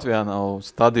žēl, ka Latvijā nav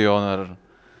stadiona ar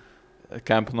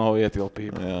Camp Nou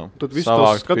ietilpība. Tad visus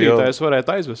tos skatītājus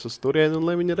varētu aizvest uz turieni, un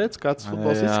lai viņi redz, kāds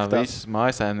futbols izskatās. Jā, visas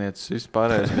mājasēmnieces, viss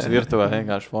pārējais, kas virtuvē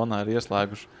vienkārši fonā ir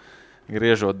ieslēguši,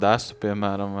 griežot desu,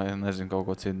 piemēram, vai nezinu, kaut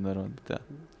ko citu darot.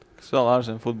 Kas vēl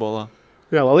ārzem futbolā?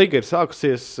 Jā, La Liga ir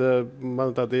sākusies. Man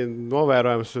tādi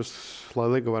novērojums, La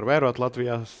Liga var vērot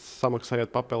Latvijā,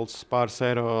 samaksājot papildus pāris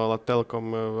eiro Latvijas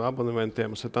Telekom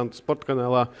abonementiem uz Tantu sporta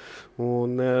kanālā.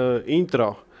 Un intro,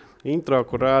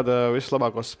 kur rāda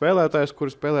vislabākos spēlētājus,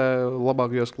 kuri spēlē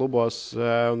labākajos klubos.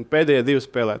 Un pēdējie 2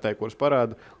 spēlētāji, kurus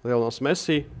parāda Lionels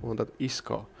Messi un tad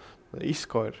Isco.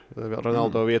 Isco ir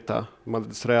Ronaldo vietā.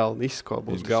 Madrids Real Isco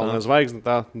būs galvenā zvaigzne,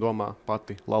 tā domā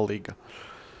pati La Liga.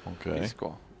 Okay.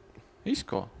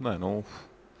 Isco? Nē,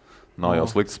 nav jau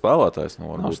slikts spēlētājs.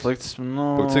 Nav slikts,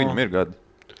 Cik viņam ir gadi?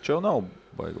 Čau nav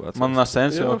baigi vecāks. Man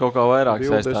Asensio kaut kā vairāk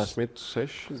saistās.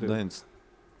 26.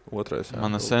 92.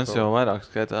 Man Asensio vairāk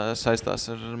saistās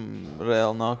ar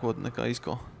reāli nākotni nekā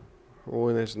Isco.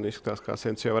 Nezinu, izskatās, kā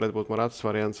Asensio varētu būt Morats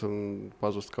variants un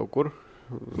pazust kaut kur.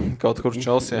 Kaut kur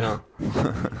Chelsea.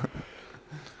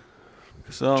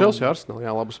 Chelsea Arsenal, jā,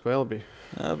 laba spēle bija.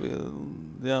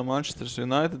 Jā, Manchester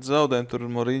United zaudē, tur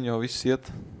Mourinho viss iet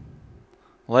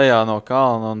lejā no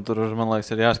kalna, un tur, man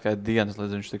liekas, ir jāskaita dienas,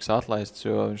 līdz viņš tiks atlaists,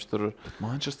 jo viņš tur...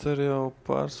 Manchester jau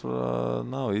pārsvarā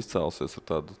nav izcēlusies ar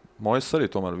tādu... Moises arī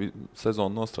tomēr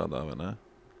sezonu nostrādā, vai ne?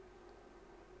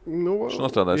 Viņš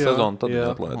nostrādāja sezonu, tad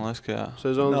viņš atlaida. Man liekas, ka jā.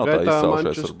 Sezonas gaitā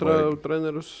Manchester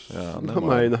trenerus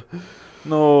maina.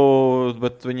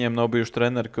 Bet viņiem nav bijuši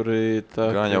treneri, kuri...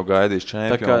 Gan jau gaidīs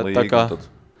Champions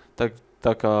League.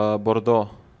 Tā kā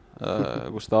Bordeaux,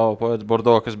 Gustavo Poets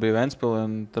Bordeaux, kas bija Ventspilī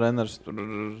un treneris tur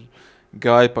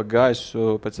gāja pa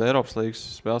gaisu pēc Eiropas līgas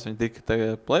spēles. Viņi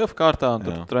tika play-off kārtā un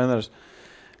tur treneris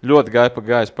ļoti gāja pa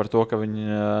gaisu par to, ka viņi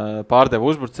pārdeva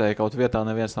uzbrucēju, kaut vietā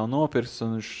neviens nav nopirks.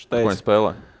 Un viņš teica, ko viņi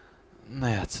spēlē?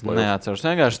 Neatceros.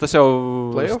 Vienkārši tas jau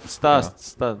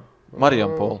stāsts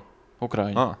Marijampoli,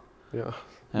 Ukraiņa. Jā.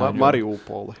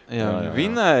 Mariupoli. Jā,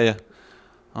 vinēja.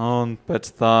 Un pēc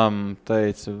tam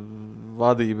teica,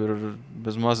 vadība ir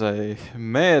bez mazai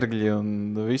mērgļi un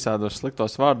visādos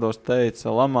sliktos vārdos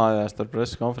teica, lamājās tur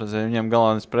preses konferencē. Viņiem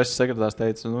galvenais preses sekretārs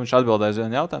teica, viņš atbildēja uz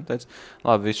vienu jautājumu, teica,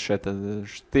 labi, viss šeit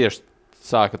tieši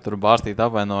sāka tur bārstīt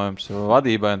apvainojums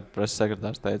vadībai, un preses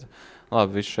sekretārs teica,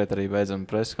 labi, viss šeit arī beidzam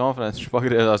preses konferences. Viņš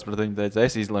pagriezās pret viņu, teica,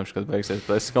 es izlemšu, kad beigsies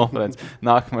preses konferences.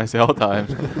 Nākamais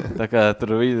jautājums. Tā kā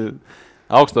tur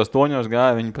augstos toņos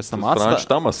gāja, viņi pēc tam atstāja. Frančs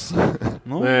Tamas.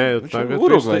 Tagad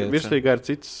virslīgā ir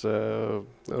cits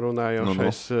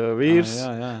runājošais vīrs.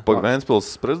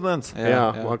 Ventspils prezidents? Jā,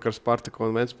 vakar Spartaku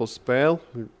un Ventspils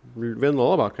spēle. Viena no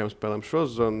labākajām spēlēm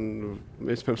šozonu.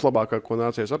 Vispirms labākā, ko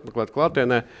nācies apmeklēt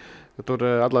klātienē. Tur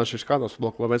Atlantiskās Kānos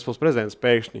futbola Ventspils prezidents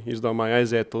pēkšņi izdomāja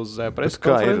aiziet uz preses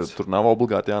konferenci. Tur nav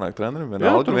obligāti jānāk trenerim,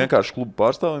 vienkārši klubu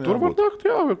pārstāvim. Tur var nākt,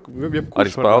 jā.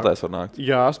 Arī spēlētājs var nākt.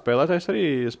 Jā,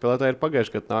 spēlētāji ir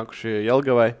pagājuši gadu nākuši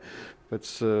Jelgavai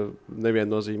pēc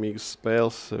neviennozīmīgas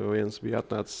spēles. Viens bija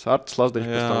atnācis Artis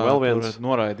Lazdiņš, pēc tam vēl viens.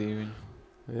 Noraidīja viņu.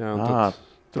 Jā,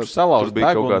 Tur salauzt bija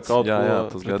kaut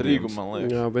kāds pret Rīgu, man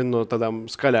liekas. Jā, viena no tādām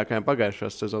skaļākajām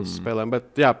pagājušās sezonas spēlēm.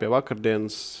 Bet jā, pie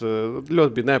vakardienas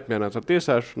ļoti bija neapmierināts ar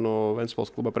tiesāšanu.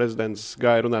 Ventspils kluba prezidents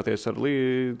gāja runāties ar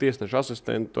tiesnešu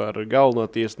asistentu, ar galveno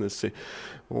tiesnesi.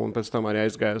 Un pēc tam arī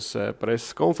aizgāja uz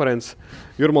preses konferenci.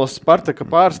 Jurmals Spartaka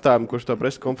pārstāvim, kurš to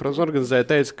preses konferenci organizēja,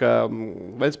 teica, ka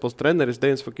Ventspils treneris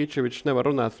Denis Fakičevičs nevar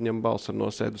runāt, viņam balss ir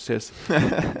nosēdusies.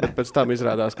 Bet pēc tam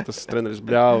izrādās, ka tas treneris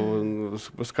bļāva un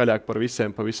skaļāk par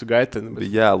visiem, pa visu gaiteni.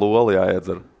 Jā, loli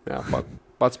jāiedzer. Jā,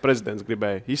 pats prezidents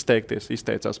gribēja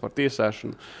izteicās par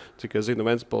tiesāšanu. Cik es zinu,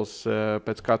 Ventspils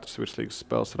pēc katras virslīgas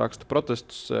spēles raksta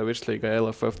protestus virslīgai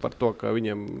LFF par to, ka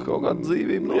viņiem kaut kāda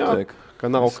dzīvība notiek. Ka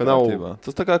nav.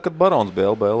 Tas tā kā, kad Barons bija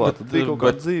LBL, tad bija kaut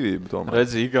kāda dzīvība tomēr.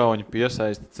 Redzi, Igauni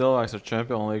piesaista cilvēks ar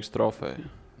Champions League trofeju.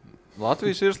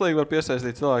 Latvijas virslīga var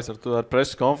piesaistīt cilvēks ar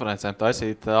preses konferencēm,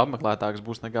 taisīt apmeklētākas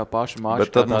būs nekā paši māši.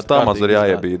 Bet tad mums tā maz ir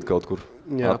jāiebīd kaut kur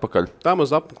atpakaļ. Tā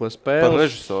maz apmeklē spēles. Par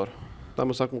režisoru. Tā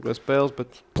mums apmeklē spēles,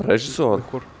 bet... Par režisoru?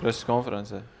 Kur? Preses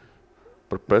konferencē.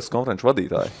 Par preses konferenču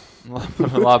vadītāju?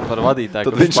 Labi, par vadītāju.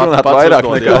 Tad viņš runāt vairāk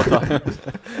nekā.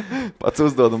 Pats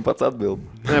uzdod un pats atbild.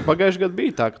 Nē, pagājuši gadu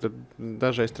bija tā, ka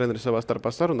dažreiz treneri savā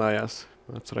starpā sarunājās.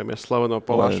 Atcerēmies slaveno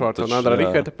Polāšvārtu un Andrā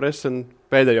Rikēta preseni.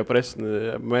 Pēdējo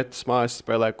preseni metas mājas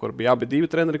spēlē, kur bija abi divi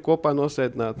treneri kopā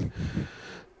nosēdināti.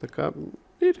 Tā kā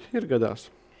ir gadās.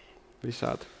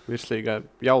 Visādi virslīgā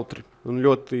jautri un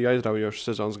ļoti aizraujoši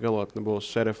sezonas galotne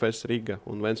būs RFS Riga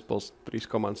un Ventspils. 3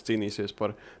 komandas cīnīsies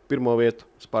par 1. vietu,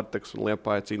 Spartaks un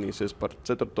Liepāja cīnīsies par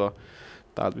 4.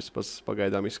 Tāda vispār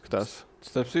pagaidām izskatās.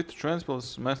 Starp citu,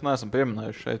 Ventspils mēs neesam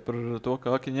pieminējuši šeit par to,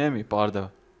 ka Akiņēmī pārdeva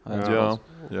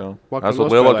Jā. Esot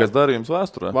lielākais darījums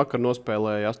vēsturē. Vakar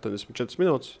nospēlēja 84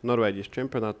 minūtes Norvēģijas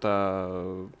čempionātā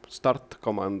starta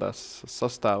komandas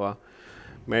sastāvā.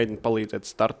 Mēģina palīdzēt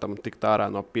startam tikt ārā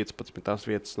no 15.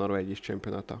 vietas Norvēģijas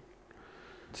čempionātā.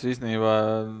 Tas īstenībā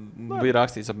bija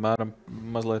rakstīts apmēram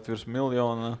mazliet virs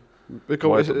miljona.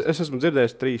 Es esmu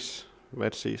dzirdējis 3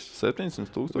 versijas.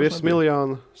 700,000. Virs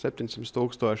miljona,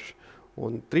 700,000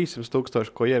 un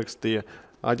 300,000, ko ierakstīja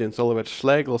aģents Olivers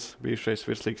Šlēgls, bijušais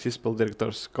virslīgas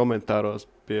izpildirektors komentāros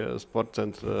pie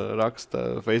Sportcentra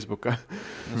raksta Facebookā.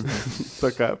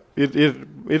 Tā kā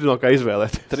ir no kā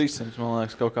izvēlēt. 300, man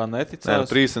liekas, kaut kā neticās. Nē,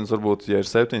 300 varbūt, ja ir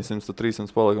 700, tad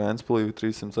 300 paliek Ventspilī,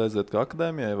 300 aiziet kā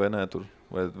akadēmijai, vai nē, tur?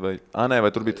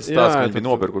 Vai tur bija tas stāsts, ka viņi bija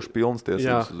nopirkuši pilnas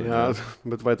tiesības? Jā,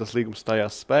 bet vai tas līgums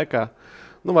stājās spēkā?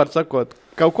 Nu, var sakot,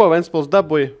 kaut ko Ventspils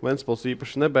dabūja, Ventspils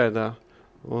īpaši nebēdā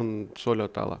un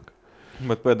soļot tālāk.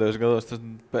 Bet pēdējos gados tas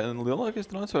lielākais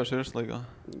transfers ir virslīgā?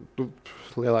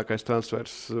 Lielākais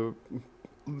transfers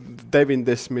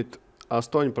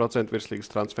 98%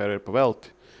 virslīgas transferi ir pa velti.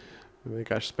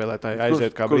 Vienkārši spēlētāji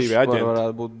aiziet kā brīvi aģenti. Kurš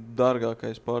varētu būt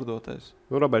dārgākais pārdotais?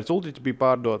 Nu, Roberts Ultiķis bija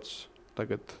pārdots,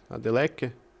 tagad Adeleke.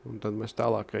 Un tad mēs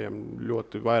tālāk ejam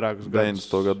ļoti vairākus gadus.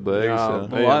 90. gadu beigas.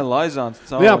 Laizāns.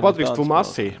 Jā, Patriks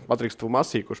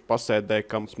Tvumasi, kurš pasēdēja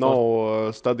Camp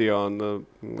Nou stadiona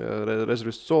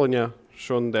rezervistu soliņā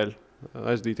šonedēļ,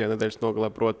 aizdītajā nedēļas nogalē,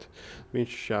 proti.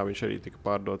 Viņš arī tika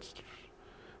pārdots.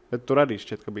 Bet tur arī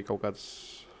šķiet, ka bija kaut kādas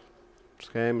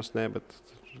schēmas, bet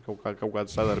kaut kāda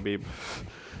sadarbība.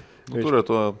 Tur ir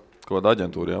to kaut kāda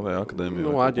aģentūra, vai akadēmija?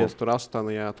 Nu, aģents tur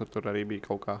Astanā, tur arī bija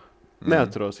kaut kā.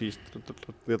 Neatceros īsti,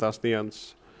 ja tās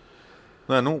nianses.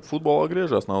 Nē, futbolā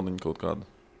griežās naudiņa kaut kāda,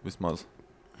 vismaz.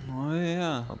 Nu,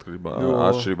 jā.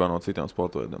 Atšķirībā no citām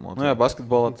sporta veidiem. Nu, jā,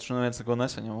 basketbolā taču neviens neko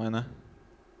nesaņem, vai ne?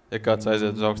 Ja kāds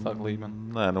aiziet uz augstāku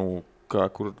līmeni. Nē,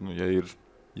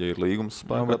 ja ir līgums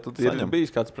spēkā, tad saņem. Ir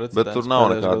bijis kāds precedents. Bet tur nav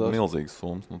nekāda milzīgas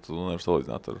summas, tu nevar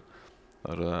salīdzināt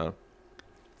ar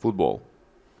futbolu.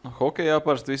 Hokejā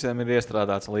parasti visiem ir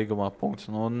iestrādāts līgumā punkts.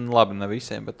 Nu, labi, ne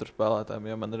visiem, bet tur spēlētājiem,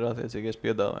 ja man ir attiecīgais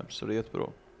piedāvājums, tur iet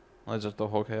prom. Līdz ar to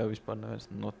hokejā vispār neviens.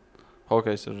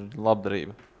 Hokejs ir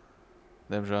labdarība.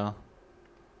 Diemžēl.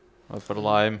 Vai par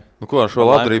laimi. Ko ar šo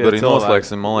labdarību arī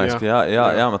noslēgsim, man liekas, ka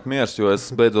jāmet miers, jo es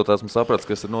beidzot esmu sapratis,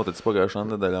 kas ir noticis pagājušā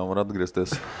nedēļā un var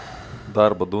atgriezties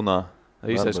darba dunā.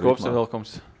 Īstais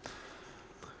kopsavilkums.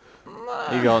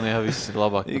 Igaunijā viss ir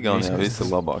labāk.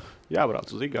 Jābrauc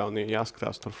uz Igauniju,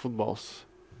 jāskatās tur futbols,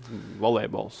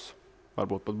 volejbols,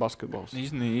 varbūt pat basketbols.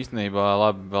 Īstenībā,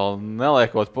 labi, vēl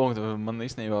neliekot punktu, man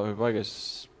īstenībā bija baigais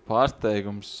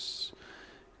pārsteigums,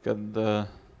 kad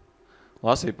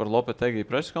lasīju par Lopetegi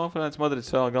preskonferenci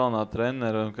Madrides galvenā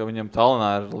trenera, ka viņam Tallinā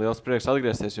ir liels prieks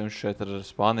atgriezties, jo viņš šeit ar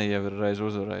Spāniju jau ir reiz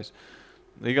uzvarējis.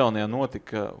 Igaunijā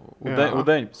notika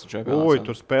U19 čempionāts.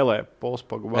 Tur spēlēja Pols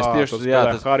Pogba, tur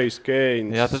spēlēja Harijs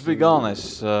Keins. Jā, tas bija galvenais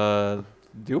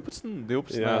 12.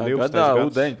 gadā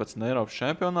U19 Eiropas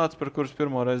čempionāts, par kurus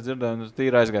pirmo reizi dzirdēju.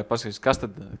 Tīri aizgāja paskatīt,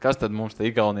 kas tad mums te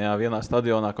Igaunijā vienā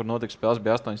stadionā, kur notika spēles,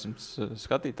 bija 800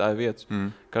 skatītāju vietas.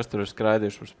 Kas tur ir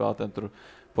skraidījuši par spēlētājiem? Tur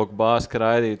Pogba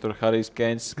skraidīja, tur Harijs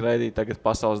Keins skraidīja, tagad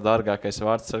pasaules dārgākais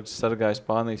vārdsargs sargāja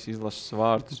Spānijas izlases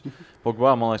vārtus.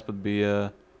 Pogba, man liekas, pat bija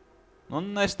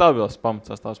nestabils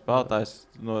pamats tās spēlētājs.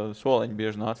 No soliņa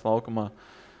bieži nāca laukumā.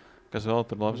 Kas vēl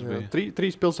tur labs bija?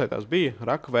 Trīs pilsētās bija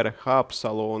Rakvere,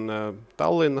 Hāpsalu un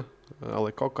Tallina,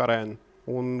 Alikokarēna.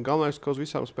 Un galvenais, ka uz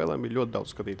visām spēlēm bija ļoti daudz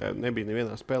skatītāju. Nebija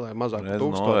nevienā spēlē mazāk par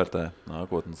 1000. Novērtē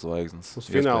nākotnes zvaigznes. Uz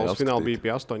finālu bija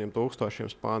pie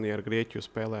 8000 Spānija ar Grieķiju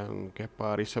spēlē un Kepa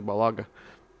Riseba Laga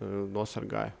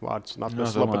nosargāja vārdus. Un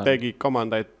atnes Lopetegi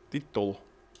komandai titulu.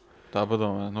 Tā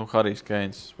padomā, Harijs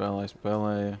Keins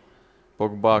spēlēja.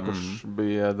 Pogba, kurš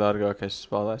bija dārgākais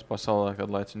spēlētājs pasaulē,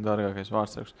 kad laicina dārgākais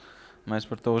vārdsargs. Mēs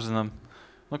par to uzzinām.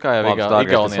 Kā jau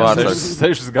Igaunijā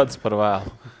 6 gadus par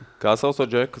vēlu. Kā sauc to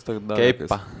džeku, kas tagad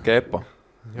dārgākais? Kepa.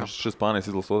 Šis Spānijas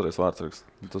izlases otrais vārdsargs.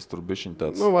 Tas tur bišķiņ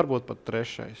tāds. Varbūt pat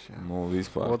trešais. Jā.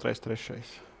 Vispār. Otrais, trešais.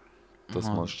 Tas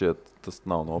man šķiet, tas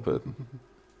nav nopietni.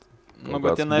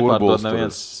 Bet ja nepārdod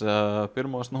neviens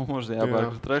pirmos numurs,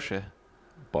 jāpērk ar trešie.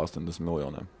 Pa 80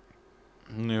 miljoniem.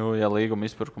 Ja līguma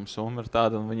izpirkuma summa ir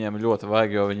tāda, un viņiem ļoti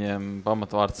vajag, jo viņiem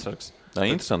pamatvārdsargs.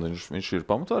 Interesanti, viņš ir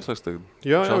pamatvārdsargs tagad?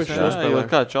 Jā, viņš ir spēlējis.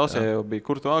 Kā Chelsea jau bija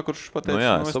kurš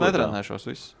pateica, es netrenēšos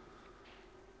viss.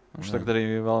 Viņš tagad arī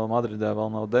vēl Madridē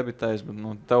vēl nav debitējis,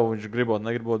 bet tev viņš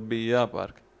negribot bija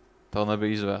jāpērk. Tev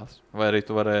nebija izvēles. Vai arī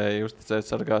tu varēji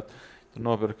uzticēt sargāt, tur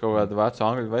nopirkt kaut kādu vecu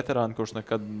angļu veterānu, kurš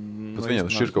nekad... Bet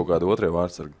viņam ir kaut kādi otrie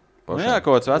vārdsargi. pašiem. Jā,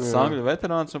 kaut kāds vecs angļu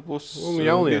veterāns un plus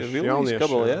jaunieši.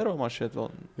 Caballero man šķiet vēl.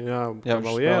 Jā,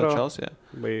 Caballero.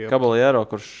 Caballero,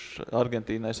 kurš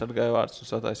Argentīnai sargāja vārds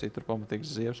un sataisīja tur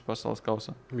pamatīgas ziepes pasaules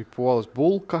kausā. Bija Polis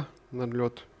Bulka,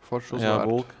 ļoti forši uzvārds. Jā,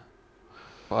 Bulka.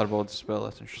 Pārbaudas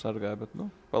spēlēs viņš sargāja, bet,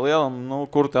 pa lielam,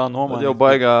 kur tā nomainīt. Jau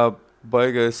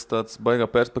baigā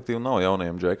perspektīva nav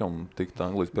jaunajam džekam tikt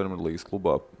Anglijas Premjerlīgas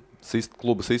kluba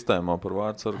sistēmā par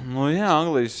vārdsargu. Jā,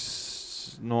 Anglijas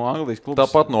klubs.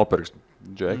 Tāpat nopirkst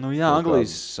džeku. Jā,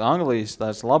 Anglijas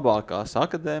tās labākās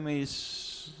akadēmijas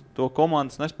to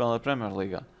komandas nespēlē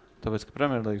Premjerlīgā. Tāpēc, ka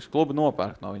Premjerlīgas kluba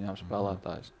nopērk no viņām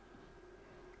spēlētājs.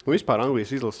 Vispār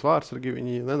Anglijas izlases vārdsargi,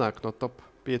 viņi nenāk no top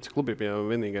 5 klubiem. Jā,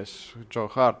 vienīgais Joe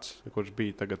Harts, kurš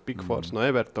bija tagad Pickfords no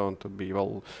Everton, tad bija vēl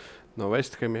no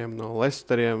Westhamiem, no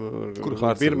Leicesteriem,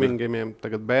 no Birminghamiem.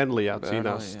 Tagad Burnleyā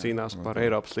cīnās par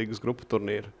Eiropas līgas grupu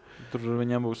turnīru. Tur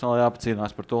viņam būs vēl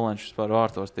jāpacīnās par to, lai viņš vispār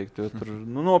vārtos tikt. Tur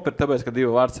nopirkt, tāpēc, ka 2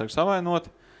 vārdsargi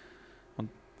savainoti. Un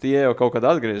tie jau kaut kad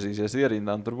atgriezīsies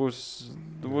ierindā. Tur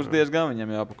būs diezgan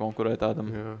viņam jāpakonkurē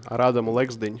tādam. Jā, ar Adamu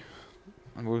Leksdiņu.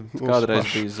 Kādreiz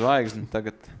bija zvaigzni,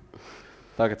 tagad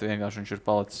vienkārši viņš ir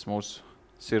palicis mūsu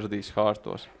sirdīs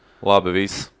hārtos. Labi,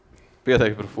 viss.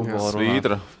 Pieteikti par futbolu.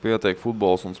 Svītra, pieteikti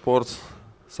futbols un sports.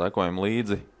 Sekojam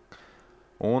līdzi.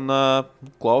 Un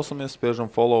klausamies, spiežam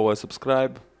follow vai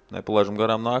subscribe. Nepalaižam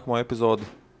garām nākamo epizodi.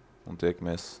 Un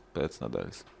tiekamies pēc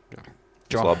nedēļas.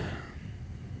 Čau!